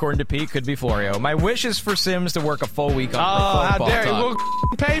 or according to Pete, could be Florio. My wish is for Sims to work a full week on how football dare you. talk.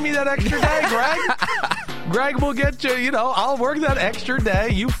 Well, pay me that extra day, Greg. Greg will get you, I'll work that extra day.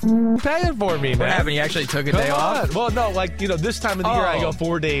 You pay it for me, man. What happened? You actually took a day off? Well, no, this time of the year I go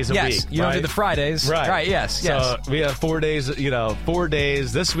 4 days a week. Yes, you don't do the Fridays. Right, yes. So we have 4 days, 4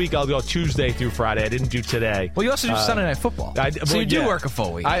 days. This week I'll go Tuesday through Friday. I didn't do today. Well, you also do Sunday Night Football. So you do work a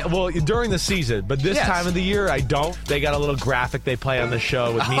full week. During the season, but this time of the year I don't. They got a little graphic they play on the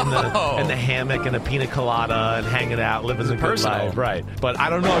show with me in the hammock and a pina colada and hanging out, living the good life. Right. But I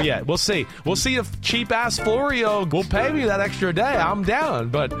don't know yet. We'll see. We'll see if cheap-ass Florio will pay me that extra day. I'm down.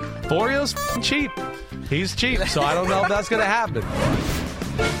 But Florio's cheap. He's cheap, so I don't know if that's going to happen.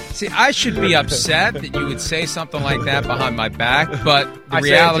 See, I should be upset that you would say something like that behind my back, but the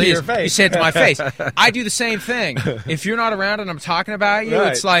reality is you say it to my face. I do the same thing. If you're not around and I'm talking about you,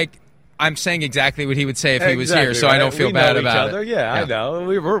 it's like I'm saying exactly what he would say if he was here, so I don't feel bad about it. Yeah, I know.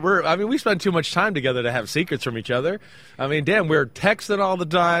 We spend too much time together to have secrets from each other. I mean, damn, we're texting all the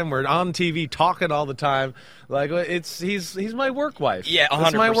time. We're on TV talking all the time. Like he's my work wife. Yeah,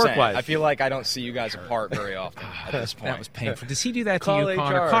 100%. My work wife. I feel like I don't see you guys apart very often at this point. That was painful. Does he do that to Call you, HR.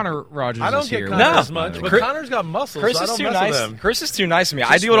 Connor? Connor Rodgers I don't is get here. Connor No. as much, but Connor's got muscles. Chris so I is don't too mess nice. with him. Chris is too nice to me.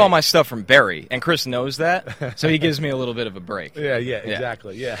 I deal with all my stuff from Barry, and Chris knows that, so he gives me a little bit of a break. Yeah,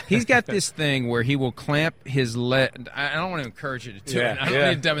 exactly. Yeah. He's got this thing where he will clamp his leg. I don't want to encourage you to do it. I don't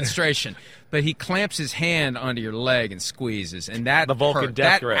need a demonstration. But he clamps his hand onto your leg and squeezes, and that the Vulcan hurt.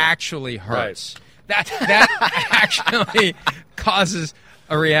 death That grip. actually hurts. Right. That actually causes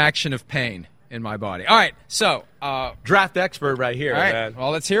a reaction of pain in my body. All right, so draft expert right here. All right, man.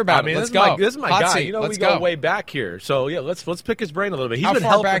 well, let's hear about it. Let's go. This is my Hot guy. seat. We go way back here. So yeah, let's pick his brain a little bit. He's How been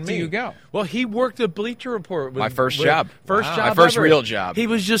far helping back me. do you go? Well, he worked at Bleacher Report. My first job. First job. My first ever. real job. He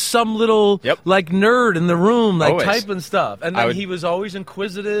was just some little nerd in the room, Always. typing stuff, and then he was always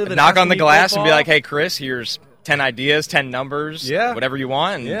inquisitive. And knock on the asking me glass and be football. like, "Hey, Chris, here's 10 ideas, 10 numbers, whatever you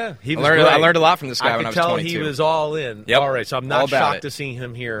want." And he was I learned a lot from this guy when I was 22. I could tell he was all in. Yep. All right, so I'm All not about shocked it. to see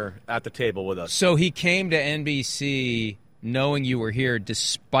him here at the table with us. So he came to NBC knowing you were here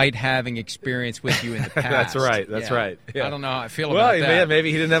despite having experience with you in the past. That's right. Yeah. I don't know how I feel Well, about that.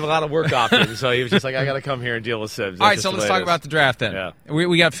 maybe he didn't have a lot of work options, so he was just like, I got to come here and deal with Sims. All right, so let's talk about the draft then. Yeah.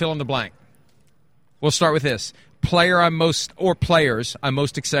 We got fill in the blank. We'll start with this. Players I'm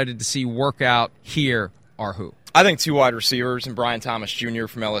most excited to see work out here are who? I think 2 wide receivers and Brian Thomas Jr.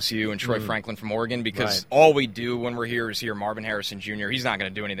 from LSU and Troy Franklin from Oregon, because all we do when we're here is hear Marvin Harrison Jr. He's not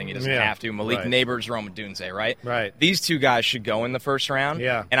going to do anything he doesn't have to. Malik Neighbors, Rome Odunze, right? Right. These 2 guys should go in the first round.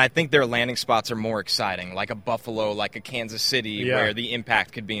 Yeah. And I think their landing spots are more exciting, like a Buffalo, like a Kansas City, where the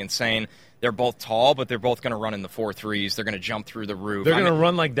impact could be insane. They're both tall, but they're both going to run in the 4.3s. They're going to jump through the roof. They're going to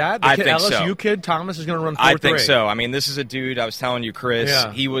run like that? I think LSU kid, Thomas, is going to run 4.3? I think so. I mean, this is a dude, I was telling you, Chris,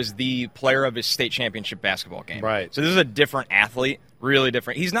 Yeah. he was the player of his state championship basketball game. Right. So this is a different athlete, really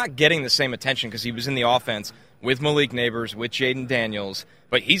different. He's not getting the same attention because he was in the offense with Malik Neighbors, with Jaden Daniels.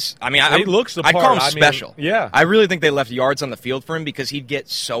 But he looks the part. I'd call him special. Yeah. I really think they left yards on the field for him because he'd get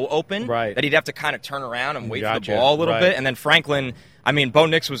so open Right. that he'd have to kind of turn around and wait for the Gotcha. ball a little Right. bit. And then Franklin, Bo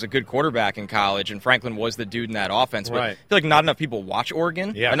Nix was a good quarterback in college, and Franklin was the dude in that offense. But I feel like not enough people watch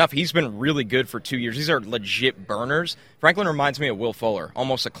Oregon. Yeah. Enough. He's been really good for 2 years. These are legit burners. Franklin reminds me of Will Fuller,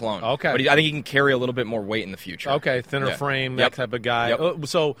 almost a clone. Okay. But I think he can carry a little bit more weight in the future. Okay, thinner frame, that type of guy.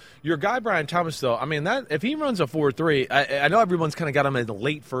 So your guy, Brian Thomas, though, I mean, that if he runs a 4.3, I know everyone's kind of got him at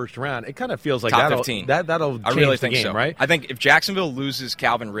late first round, it kind of feels like top that'll 15. That'll change I really the think game, so. right? I think if Jacksonville loses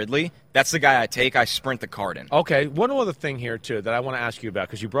Calvin Ridley, that's the guy I take. I sprint the card in. Okay, one other thing here, too, that I want to ask you about,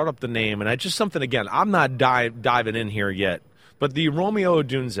 because you brought up the name, and I just something, again, I'm not diving in here yet, but the Romeo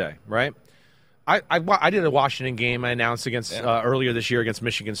Odunze, right? I did a Washington game I announced against earlier this year against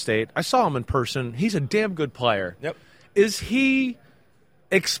Michigan State. I saw him in person. He's a damn good player. Yep. Is he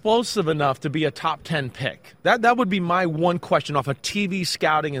explosive enough to be a top 10 pick? That would be my one question off of TV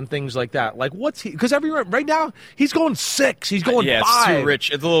scouting and things like that. Like, what's he? Because right now he's going 6, he's going 5. It's too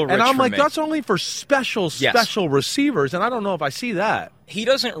rich. It's a little rich. And I'm for like, me. that's only for special receivers, and I don't know if I see that. He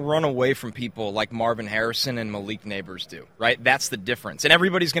doesn't run away from people like Marvin Harrison and Malik Neighbors do, right? That's the difference. And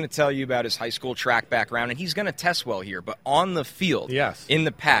everybody's going to tell you about his high school track background, and he's going to test well here. But on the field, in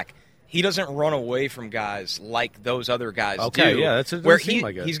the pack, he doesn't run away from guys like those other guys do. Yeah, where he's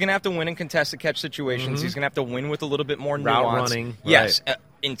going to have to win in contested catch situations. Mm-hmm. He's going to have to win with a little bit more route nuance. running. Yes,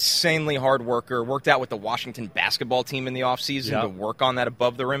 insanely hard worker. Worked out with the Washington basketball team in the offseason to work on that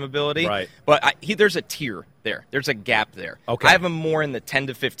above the rim ability. Right. But there's a tier there. There's a gap there. Okay. I have him more in the 10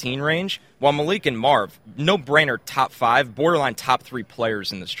 to 15 range, while Malik and Marv, no-brainer top 5, borderline top 3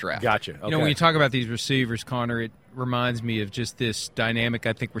 players in this draft. Gotcha. Okay. You know, when you talk about these receivers, Connor, it reminds me of just this dynamic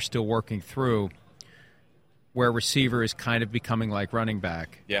I think we're still working through, where receiver is kind of becoming like running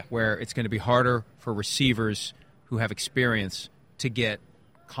back, where it's going to be harder for receivers who have experience to get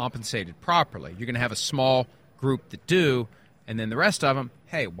compensated properly. You're going to have a small group that do, and then the rest of them,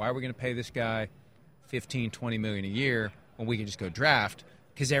 hey, why are we going to pay this guy $15, $20 million a year when we can just go draft?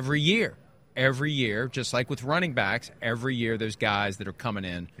 Because every year, just like with running backs, every year there's guys that are coming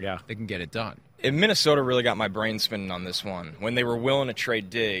in that can get it done. And Minnesota really got my brain spinning on this one when they were willing to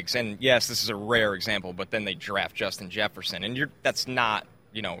trade Diggs. And, yes, this is a rare example, but then they draft Justin Jefferson. And that's not,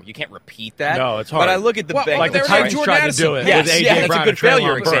 you can't repeat that. No, it's hard. But I look at the Bengals. Like the Titans tried to do it yes, with A.J. that's Brown a good and Treylon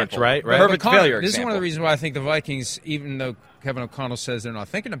failure Burks, example. right? Perfect failure This is example. one of the reasons why I think the Vikings, even though Kevin O'Connell says they're not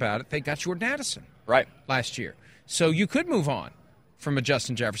thinking about it, they got Jordan Addison last year. So you could move on from a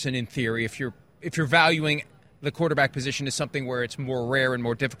Justin Jefferson in theory if you're valuing the quarterback position is something where it's more rare and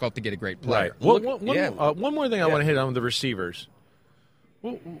more difficult to get a great player. Right. One more thing I want to hit on with the receivers.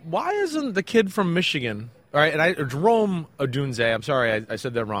 Why isn't the kid from Michigan, all right, and Jerome Odunze, I'm sorry I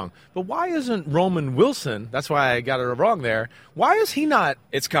said that wrong, but why isn't Roman Wilson, that's why I got it wrong there, why is he not?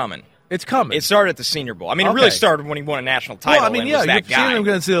 It's coming. It's coming. It started at the Senior Bowl. I mean, it really started when he won a national title. Well, I mean, and was that you're guy. seeing him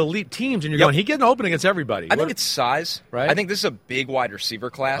against the elite teams, and you're going, he getting open against everybody. I think it's size. Right? I think this is a big wide receiver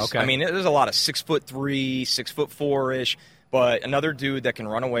class. Okay. I mean, there's a lot of 6'3", 6'4" but another dude that can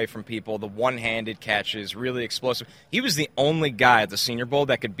run away from people, the one-handed catches, really explosive. He was the only guy at the Senior Bowl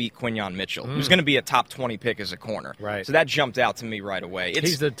that could beat Quinyon Mitchell, who's going to be a top 20 pick as a corner. Right. So that jumped out to me right away.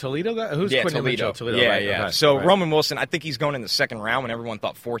 He's the Toledo guy? Who's Quinyon Mitchell? Toledo, yeah, right. yeah. Okay. So right. Roman Wilson, I think he's going in the second round when everyone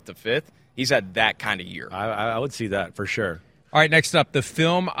thought 4th to 5th. He's had that kind of year. I would see that for sure. All right, next up, the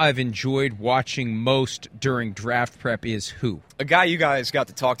film I've enjoyed watching most during draft prep is who? A guy you guys got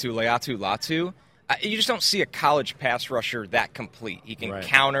to talk to, Leatu Latu. You just don't see a college pass rusher that complete. He can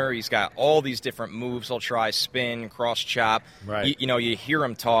counter. He's got all these different moves. He'll try spin, cross chop. Right. You hear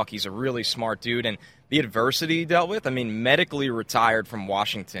him talk. He's a really smart dude. And the adversity he dealt with, I mean, medically retired from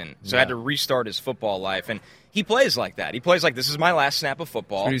Washington. So had to restart his football life. And he plays like that. He plays like, this is my last snap of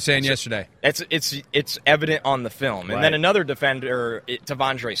football. What were you saying yesterday? It's evident on the film. And then another defender,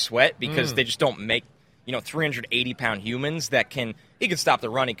 Tavondre Sweat, because they just don't make 380-pound humans that he can stop the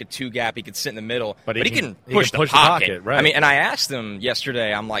run, he could two-gap, he could sit in the middle, but he can push the pocket. Right. I mean, and I asked him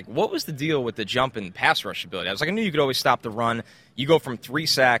yesterday, I'm like, what was the deal with the jump and pass rush ability? I was like, I knew you could always stop the run. You go from 3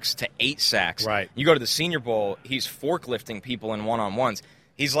 sacks to 8 sacks. Right. You go to the Senior Bowl, he's forklifting people in one-on-ones.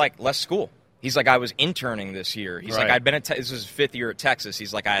 He's like, less school. He's like, I was interning this year. He's like, I'd been this was his 5th year at Texas.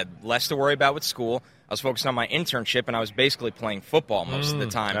 He's like, I had less to worry about with school. I was focused on my internship, and I was basically playing football most of the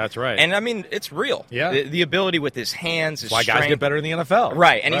time. That's right. And, I mean, it's real. Yeah. The ability with his hands, his Why strength. guys get better in the NFL.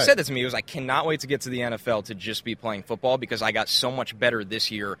 Right. And he said that to me. He was, I cannot wait to get to the NFL to just be playing football because I got so much better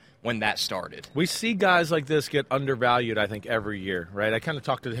this year when that started. We see guys like this get undervalued, I think, every year, right? I kind of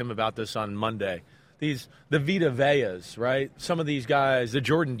talked to him about this on Monday. The Vita Veas, right? Some of these guys, the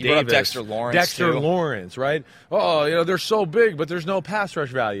Jordan Davis. Dexter Lawrence, right? Oh, they're so big, but there's no pass rush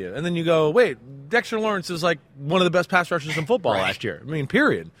value. And then you go, wait, Dexter Lawrence is like one of the best pass rushers in football last year. I mean,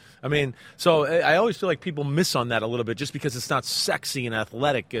 period. I mean, so I always feel like people miss on that a little bit just because it's not sexy and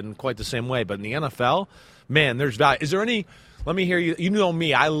athletic in quite the same way. But in the NFL, man, there's value. Is there any – let me hear you. You know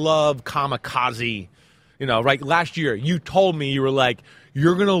me. I love kamikaze. Right? Last year, you told me, you were like,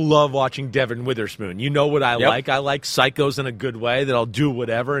 you're going to love watching Devin Witherspoon. You know what I like? I like psychos in a good way that'll do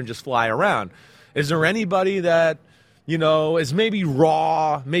whatever and just fly around. Is there anybody that is maybe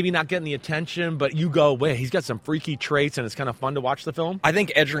raw, maybe not getting the attention, but you go, wait, he's got some freaky traits, and it's kind of fun to watch the film? I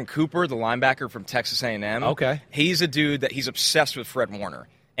think Edgerrin Cooper, the linebacker from Texas A&M, okay, he's a dude that he's obsessed with Fred Warner,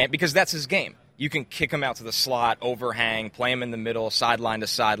 and because that's his game. You can kick him out to the slot, overhang, play him in the middle, sideline to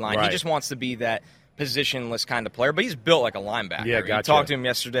sideline. Right. He just wants to be that positionless kind of player, but he's built like a linebacker. Yeah, You talked to him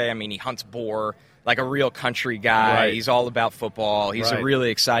yesterday. I mean, he hunts boar like a real country guy. Right. He's all about football. He's a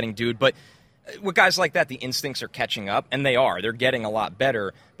really exciting dude. But with guys like that, the instincts are catching up, and they are. They're getting a lot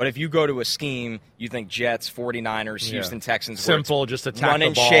better. But if you go to a scheme, you think Jets, 49ers, Houston Texans. Simple, just attack run the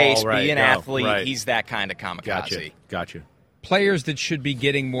and ball. chase, Right, be an go. athlete. Right. He's that kind of kamikaze. Gotcha. Players that should be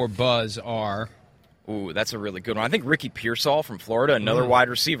getting more buzz are... Ooh, that's a really good one. I think Ricky Pearsall from Florida, another wide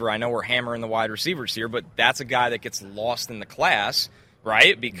receiver. I know we're hammering the wide receivers here, but that's a guy that gets lost in the class,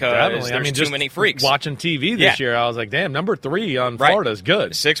 right? Because there's too many freaks. Watching TV this year, I was like, damn, number 3 on Florida is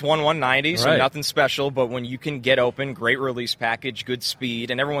good. 6'1", 190, so nothing special, but when you can get open, great release package, good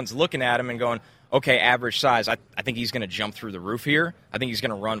speed, and everyone's looking at him and going, okay, average size, I think he's going to jump through the roof here. I think he's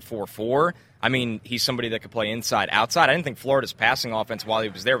going to run 4.4. I mean, he's somebody that could play inside, outside. I didn't think Florida's passing offense while he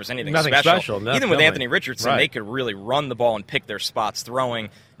was there was anything special. Even with Anthony Richardson, they could really run the ball and pick their spots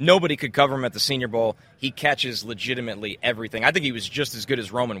throwing. Nobody could cover him at the Senior Bowl. He catches legitimately everything. I think he was just as good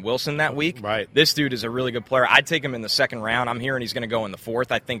as Roman Wilson that week. Right. This dude is a really good player. I'd take him in the second round. I'm hearing he's going to go in the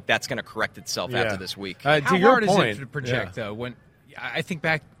fourth. I think that's going to correct itself after this week. How hard is it to project, though? When I think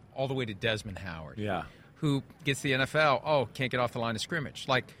back all the way to Desmond Howard, who gets the NFL, can't get off the line of scrimmage.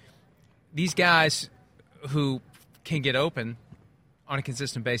 Like, these guys who can get open on a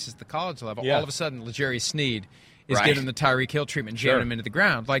consistent basis at the college level, all of a sudden, L'Jarius Sneed is getting the Tyreek Hill treatment, jamming him into the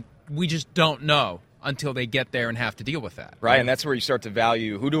ground. Like, we just don't know until they get there and have to deal with that. Right, and that's where you start to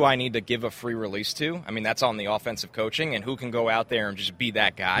value, who do I need to give a free release to? I mean, that's on the offensive coaching, and who can go out there and just be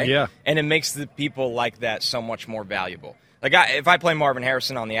that guy. Yeah. And it makes the people like that so much more valuable. Like, if I play Marvin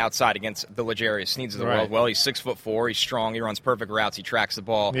Harrison on the outside against the L'Jarius Sneeds of the world, well, he's 6'4", he's strong, he runs perfect routes, he tracks the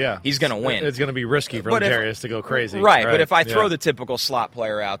ball. Yeah. He's going to win. It's going to be risky for L'Jarius to go crazy. Right, but if I throw the typical slot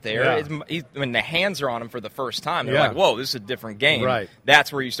player out there, when the hands are on him for the first time, they're like, whoa, this is a different game. Right.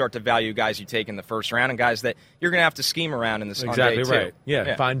 That's where you start to value guys you take in the first round and guys that you're going to have to scheme around in this on day two. Right.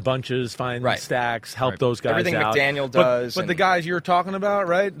 Yeah, find bunches, find stacks, help those guys Everything out. McDaniel does. But the guys you're talking about,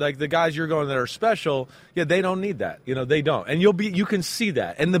 right? Like the guys you're going that are special, they don't need that. They don't. And you can see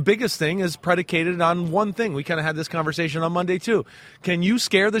that. And the biggest thing is predicated on one thing. We kind of had this conversation on Monday too. Can you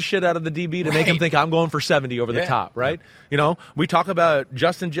scare the shit out of the DB to make him think I'm going for 70 over the top, right? We talk about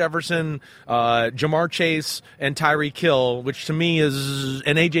Justin Jefferson, Jamar Chase, and Tyreek Hill, which to me is,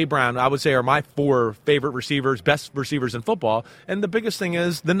 and A.J. Brown, I would say are my 4 favorite receivers, best receivers in football. And the biggest thing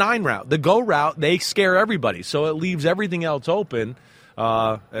is the 9 route. The go route, they scare everybody. So it leaves everything else open.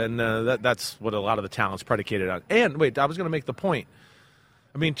 That's what a lot of the talent's predicated on. And wait, I was going to make the point.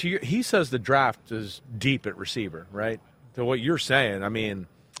 I mean, he says the draft is deep at receiver, right? To what you're saying, I mean,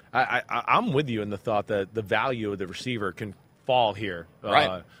 I'm with you in the thought that the value of the receiver can fall here.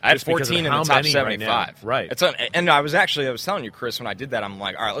 Right. I had 14 in the top 75. Right. And I was telling you, Chris, when I did that, I'm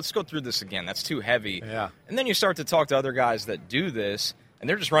like, all right, let's go through this again. That's too heavy. Yeah. And then you start to talk to other guys that do this, and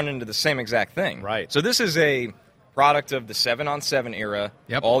they're just running into the same exact thing. Right. So this is a product of the 7-on-7 era.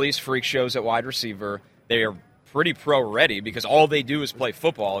 Yep. All these freak shows at wide receiver. They are pretty pro-ready because all they do is play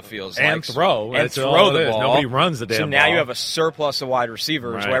football, it feels like. And throw. And throw the ball. Nobody runs the damn ball. So now you have a surplus of wide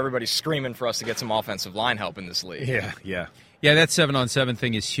receivers where everybody's screaming for us to get some offensive line help in this league. Yeah. Yeah, that 7-on-7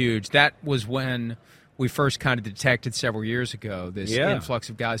 thing is huge. That was when we first kind of detected several years ago this influx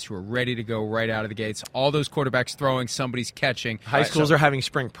of guys who are ready to go right out of the gates. All those quarterbacks throwing, somebody's catching. High schools are having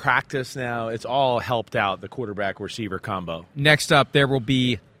spring practice now. It's all helped out, the quarterback-receiver combo. Next up, there will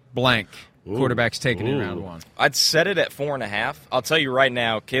be blank. Quarterbacks taken in round 1. I'd set it at 4.5. I'll tell you right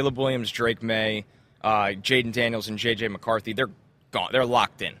now, Caleb Williams, Drake May, Jaden Daniels, and J.J. McCarthy, they're gone. They're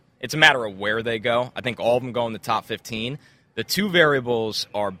locked in. It's a matter of where they go. I think all of them go in the top 15. The 2 variables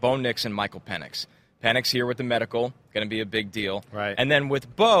are Bo Nix and Michael Penix. Penix here with the medical, going to be a big deal. Right. And then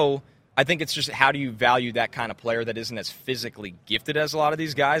with Bo, I think it's just how do you value that kind of player that isn't as physically gifted as a lot of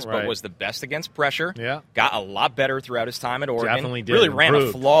these guys, but was the best against pressure. Yeah. Got a lot better throughout his time at Oregon. Definitely did. Really ran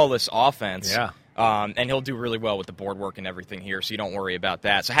a flawless offense. Yeah. And he'll do really well with the board work and everything here, so you don't worry about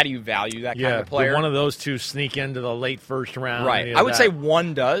that. So how do you value that kind of player? One of those 2 sneak into the late first round. Right. I would say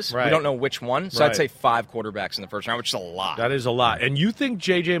 1 does. Right. We don't know which one. So I'd say 5 quarterbacks in the first round, which is a lot. That is a lot. And you think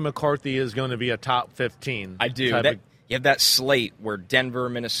J.J. McCarthy is going to be a top 15? I do. You have that slate where Denver,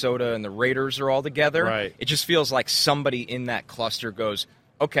 Minnesota, and the Raiders are all together. Right. It just feels like somebody in that cluster goes,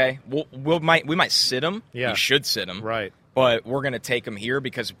 okay, we might sit him. Yeah. We should sit him. Right. But we're going to take him here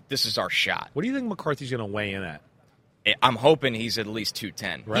because this is our shot. What do you think McCarthy's going to weigh in at? I'm hoping he's at least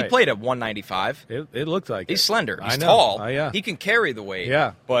 210. Right. He played at 195. It looked like he's slender. He's I know. tall. Yeah. He can carry the weight.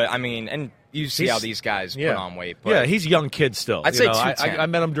 Yeah. But, I mean, and you see how these guys put on weight. But yeah, he's a young kid still. I'd say 210. I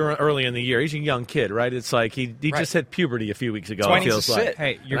met him early in the year. He's a young kid, right? It's like he just hit puberty a few weeks ago. It feels like.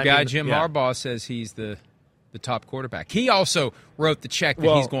 Hey, your guy Jim Harbaugh says he's the top quarterback. He also wrote the check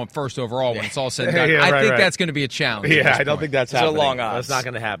that he's going first overall when it's all said and done. I think that's going to be a challenge. Yeah, I don't think that's happening. It's a long odds. That's not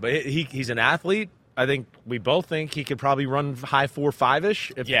going to happen. But he's an athlete. I think we both think he could probably run high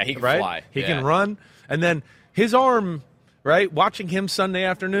 4.5-ish. Yeah, he can fly. He can run. And then his arm, right, watching him Sunday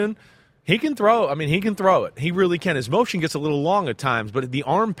afternoon, he can throw. I mean, he can throw it. He really can. His motion gets a little long at times, but the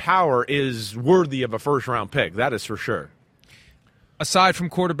arm power is worthy of a first-round pick. That is for sure. Aside from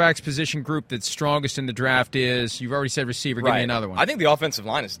quarterback's position group that's strongest in the draft is, you've already said receiver, give me another one. I think the offensive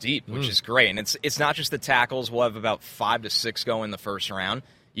line is deep, which is great. And it's not just the tackles. We'll have about 5 to 6 go in the first round.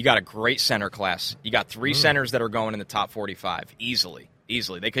 You got a great center class. You got 3 centers that are going in the top 45 easily.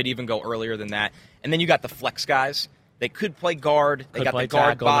 They could even go earlier than that. And then you got the flex guys. They could play guard. They got the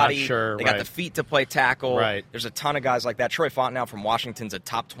guard body. They got the feet to play tackle. Right. There's a ton of guys like that. Troy Fontenot from Washington's a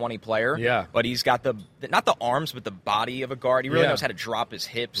top 20 player. Yeah. But he's got not the arms, but the body of a guard. He really knows how to drop his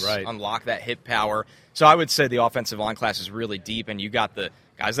hips, unlock that hip power. So I would say the offensive line class is really deep, and you got the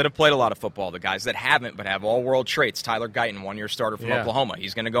guys that have played a lot of football, the guys that haven't but have all-world traits. Tyler Guyton, one-year starter from Oklahoma.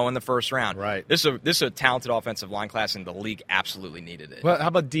 He's going to go in the first round. Right. This is a talented offensive line class, and the league absolutely needed it. Well, how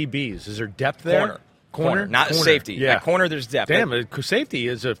about DBs? Is there depth there? Corner, not safety. Yeah. At corner, there's depth. Damn, safety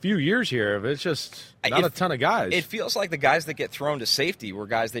is a few years here. It's just not a ton of guys. It feels like the guys that get thrown to safety were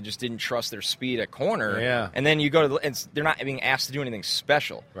guys that just didn't trust their speed at corner. Yeah. And then you go to and they're not being asked to do anything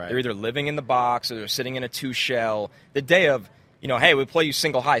special. Right. They're either living in the box or they're sitting in a 2-shell. The day of, hey, we play you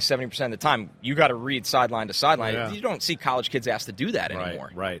single high 70% of the time, you got to read sideline to sideline. Yeah. You don't see college kids asked to do that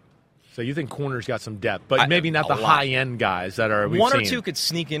anymore. Right. So you think corner's got some depth, but maybe not the high-end guys that are one or two could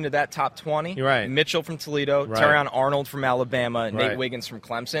sneak into that top 20. You're right. Mitchell from Toledo, Terrion Arnold from Alabama, Nate Wiggins from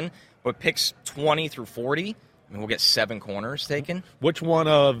Clemson. But picks 20 through 40, we'll get 7 corners taken. Which one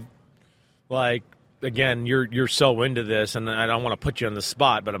of, again, you're so into this, and I don't want to put you on the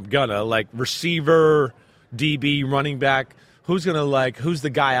spot, but I'm gonna, receiver, DB, running back. Who's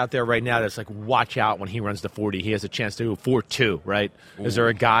the guy out there right now that's watch out when he runs the 40? He has a chance to do 4.2, right? Ooh. Is there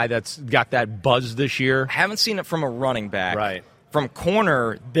a guy that's got that buzz this year? I haven't seen it from a running back. Right. From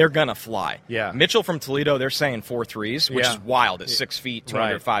corner, they're going to fly. Yeah. Mitchell from Toledo, they're saying 4.3s, which is wild at 6 feet,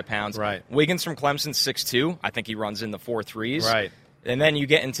 205 pounds. Right. Wiggins from Clemson, 6'2". I think he runs in the 4.3s. Right. And then you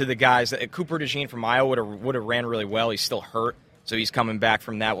get into the guys that Cooper DeJean from Iowa would have ran really well. He's still hurt, so he's coming back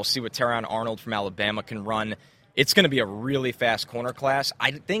from that. We'll see what Terrion Arnold from Alabama can run. It's going to be a really fast corner class.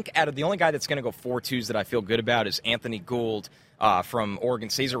 I think out of the only guy that's going to go 4.2s that I feel good about is Anthony Gould from Oregon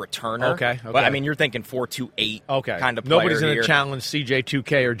State. He's a returner. Okay. But, you're thinking 4.28 kind of player. Nobody's going to challenge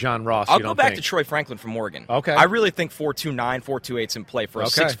CJ2K or John Ross. I'll go back to Troy Franklin from Oregon. Okay. I really think 4.29, 4.28's in play for a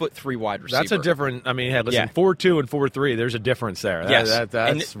 6'3" wide receiver. That's a different. 4.2 and 4.3. There's a difference there. Yes.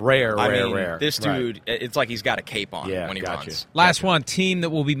 That's rare. This dude, it's like he's got a cape on when he runs. Last one, team that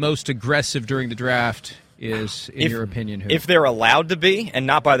will be most aggressive during the draft is, in your opinion, who? If they're allowed to be, and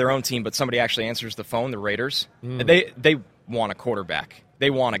not by their own team, but somebody actually answers the phone, the Raiders, they want a quarterback. They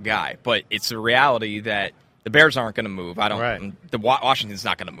want a guy. But it's a reality that the Bears aren't going to move. Washington's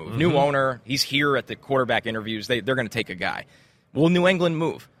not going to move. Mm-hmm. New owner, he's here at the quarterback interviews. They're going to take a guy. Will New England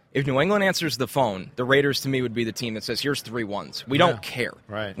move? If New England answers the phone, the Raiders, to me, would be the team that says, here's 3 ones. We don't care.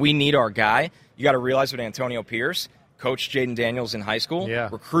 Right. We need our guy. You got to realize with Antonio Pierce, coached Jaden Daniels in high school,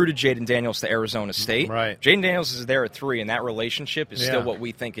 recruited Jaden Daniels to Arizona State. Right. Jaden Daniels is there at 3, and that relationship is still what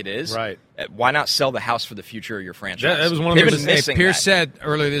we think it is. Right. Why not sell the house for the future of your franchise? That was one of the Pierce said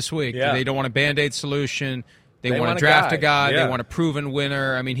earlier this week that they don't want a Band-Aid solution. They want to draft a guy. They want a proven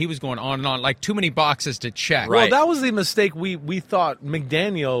winner. He was going on and on. Too many boxes to check. Well, that was the mistake we thought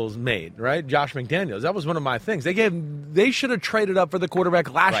McDaniels made, right? Josh McDaniels. That was one of my things. They should have traded up for the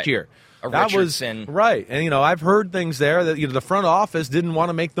quarterback last year. That Richardson. Was right. And, I've heard things there that the front office didn't want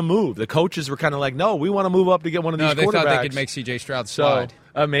to make the move. The coaches were kind of like, no, we want to move up to get one of these quarterbacks. No, they thought they could make C.J. Stroud slide.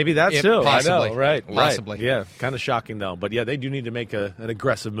 Maybe that too. Possibly. I know, right. Possibly. Right. Yeah, kind of shocking, though. But, they do need to make an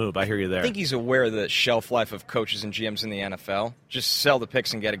aggressive move. I hear you there. I think he's aware of the shelf life of coaches and GMs in the NFL. Just sell the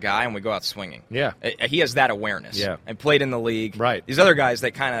picks and get a guy, and we go out swinging. Yeah. He has that awareness. Yeah. And played in the league. Right. These other guys, they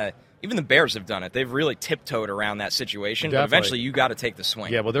kind of – even the Bears have done it. They've really tiptoed around that situation. Definitely. But eventually, you got to take the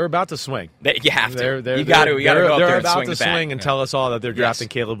swing. Yeah, well, they're about to swing. You have to. You got to go up there and swing the bat. They're about to swing and tell us all that they're drafting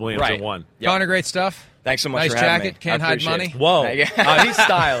Caleb Williams at 1. Yep. Connor, great stuff. Thanks so much nice for having jacket. me. Can't hide money. Whoa. He's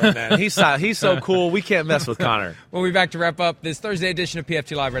styling, man. He's so cool. We can't mess with Connor. We'll be back to wrap up this Thursday edition of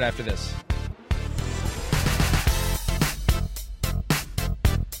PFT Live right after this.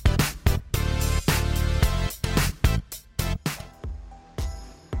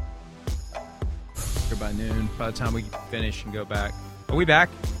 by noon, by the time we finish and go back. Are we back?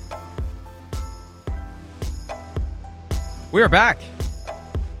 We are back.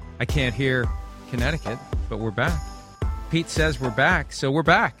 I can't hear Connecticut, but we're back. Pete says we're back, so we're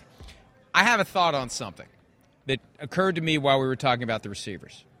back. I have a thought on something that occurred to me while we were talking about the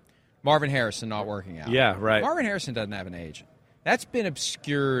receivers. Marvin Harrison not working out. Yeah, right. Marvin Harrison doesn't have an agent. That's been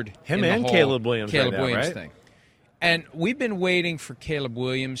obscured. Him in and the whole Caleb Williams Caleb right now, Williams right? thing. And we've been waiting for Caleb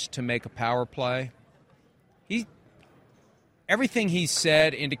Williams to make a power play. Everything he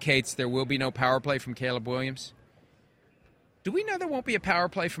said indicates there will be no power play from Caleb Williams. Do we know there won't be a power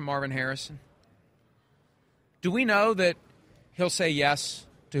play from Marvin Harrison? Do we know that he'll say yes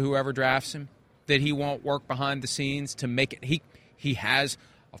to whoever drafts him? That he won't work behind the scenes to make it? He has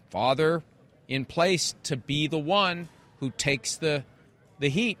a father in place to be the one who takes the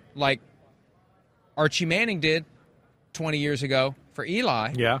heat, like Archie Manning did 20 years ago for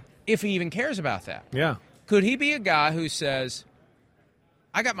Eli. Yeah. If he even cares about that. Yeah. Could he be a guy who says,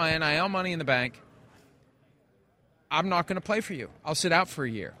 I got my NIL money in the bank. I'm not going to play for you. I'll sit out for a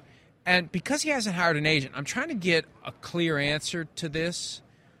year. And because he hasn't hired an agent, I'm trying to get a clear answer to this.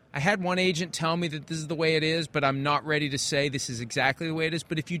 I had one agent tell me that this is the way it is, but I'm not ready to say this is exactly the way it is.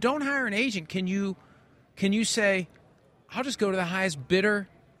 But if you don't hire an agent, can you say, I'll just go to the highest bidder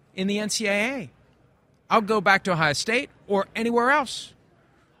in the NCAA? I'll go back to Ohio State or anywhere else.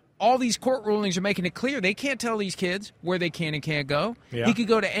 All these court rulings are making it clear they can't tell these kids where they can and can't go. Yeah. He could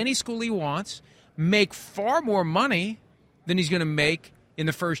go to any school he wants, make far more money than he's going to make in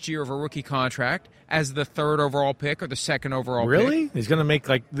the first year of a rookie contract as the third overall pick or the second overall pick. Really? He's going to make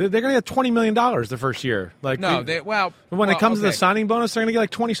they're going to get $20 million the first year. When it comes to the signing bonus, they're going to get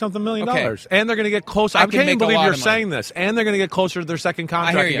like $20-something million. And they're going to get closer. I can't even believe you're saying this. And they're going to get closer to their second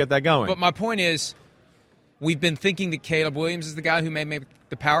contract and get that going. But my point is, we've been thinking that Caleb Williams is the guy who may make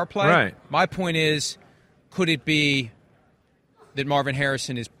the power play. Right. My point is, could it be that Marvin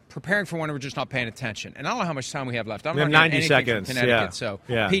Harrison is preparing for one and we're just not paying attention? And I don't know how much time we have left. I'm we have not 90 seconds. From Connecticut, yeah. So,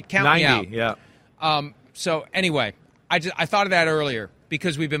 yeah. Pete, count 90, me out. Yeah. So, anyway, I thought of that earlier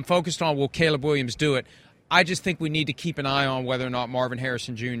because we've been focused on will Caleb Williams do it. I just think we need to keep an eye on whether or not Marvin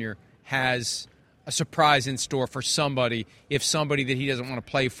Harrison Jr. has a surprise in store for somebody if somebody that he doesn't want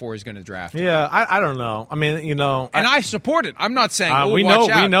to play for is going to draft him. Yeah, I don't know. I mean, And I support it. I'm not saying, we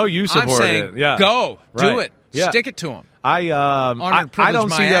know you support I'm saying, it. Yeah. Go. Right. Do it. Yeah. Stick it to him. I don't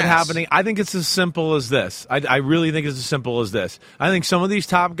see that happening. I think it's as simple as this. I really think it's as simple as this. I think some of these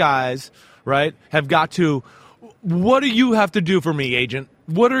top guys, right, have got to, what do you have to do for me, agent?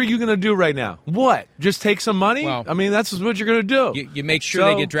 What are you going to do right now? What? Just take some money? Well, I mean, that's what you're going to do. You make sure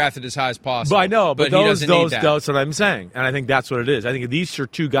they get drafted as high as possible. But I know, but that's what I'm saying. And I think that's what it is. I think these are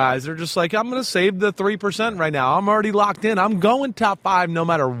two guys that are just like, I'm going to save the 3% right now. I'm already locked in. I'm going top 5 no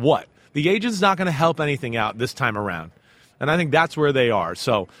matter what. The agent's not going to help anything out this time around. And I think that's where they are.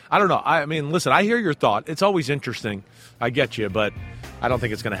 So, I don't know. I mean, listen, I hear your thought. It's always interesting. I get you, but I don't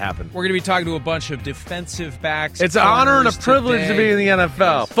think it's going to happen. We're going to be talking to a bunch of defensive backs. It's an honor and a privilege to be in the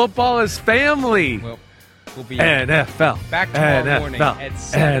NFL. Yes. Football is family. Well, we'll be NFL. Back tomorrow morning at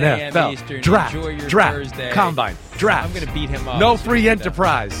 7 a.m. Eastern. Draft, Enjoy your draft, Thursday. Combine, draft. I'm going to beat him up. No free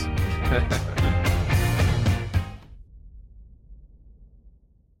enterprise.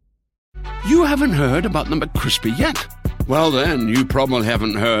 You haven't heard about the McCrispy yet? Well, then, you probably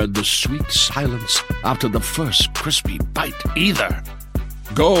haven't heard the sweet silence after the first crispy bite either.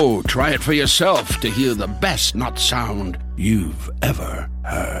 Go try it for yourself to hear the best nut sound you've ever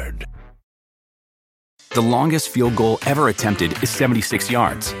heard. The longest field goal ever attempted is 76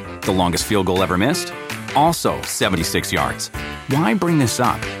 yards. The longest field goal ever missed? Also 76 yards. Why bring this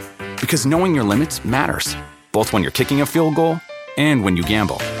up? Because knowing your limits matters, both when you're kicking a field goal and when you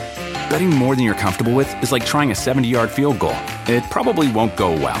gamble. Betting more than you're comfortable with is like trying a 70-yard field goal. It probably won't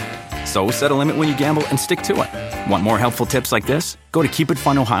go well. So set a limit when you gamble and stick to it. Want more helpful tips like this? Go to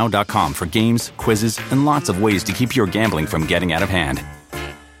keepitfunohio.com for games, quizzes, and lots of ways to keep your gambling from getting out of hand.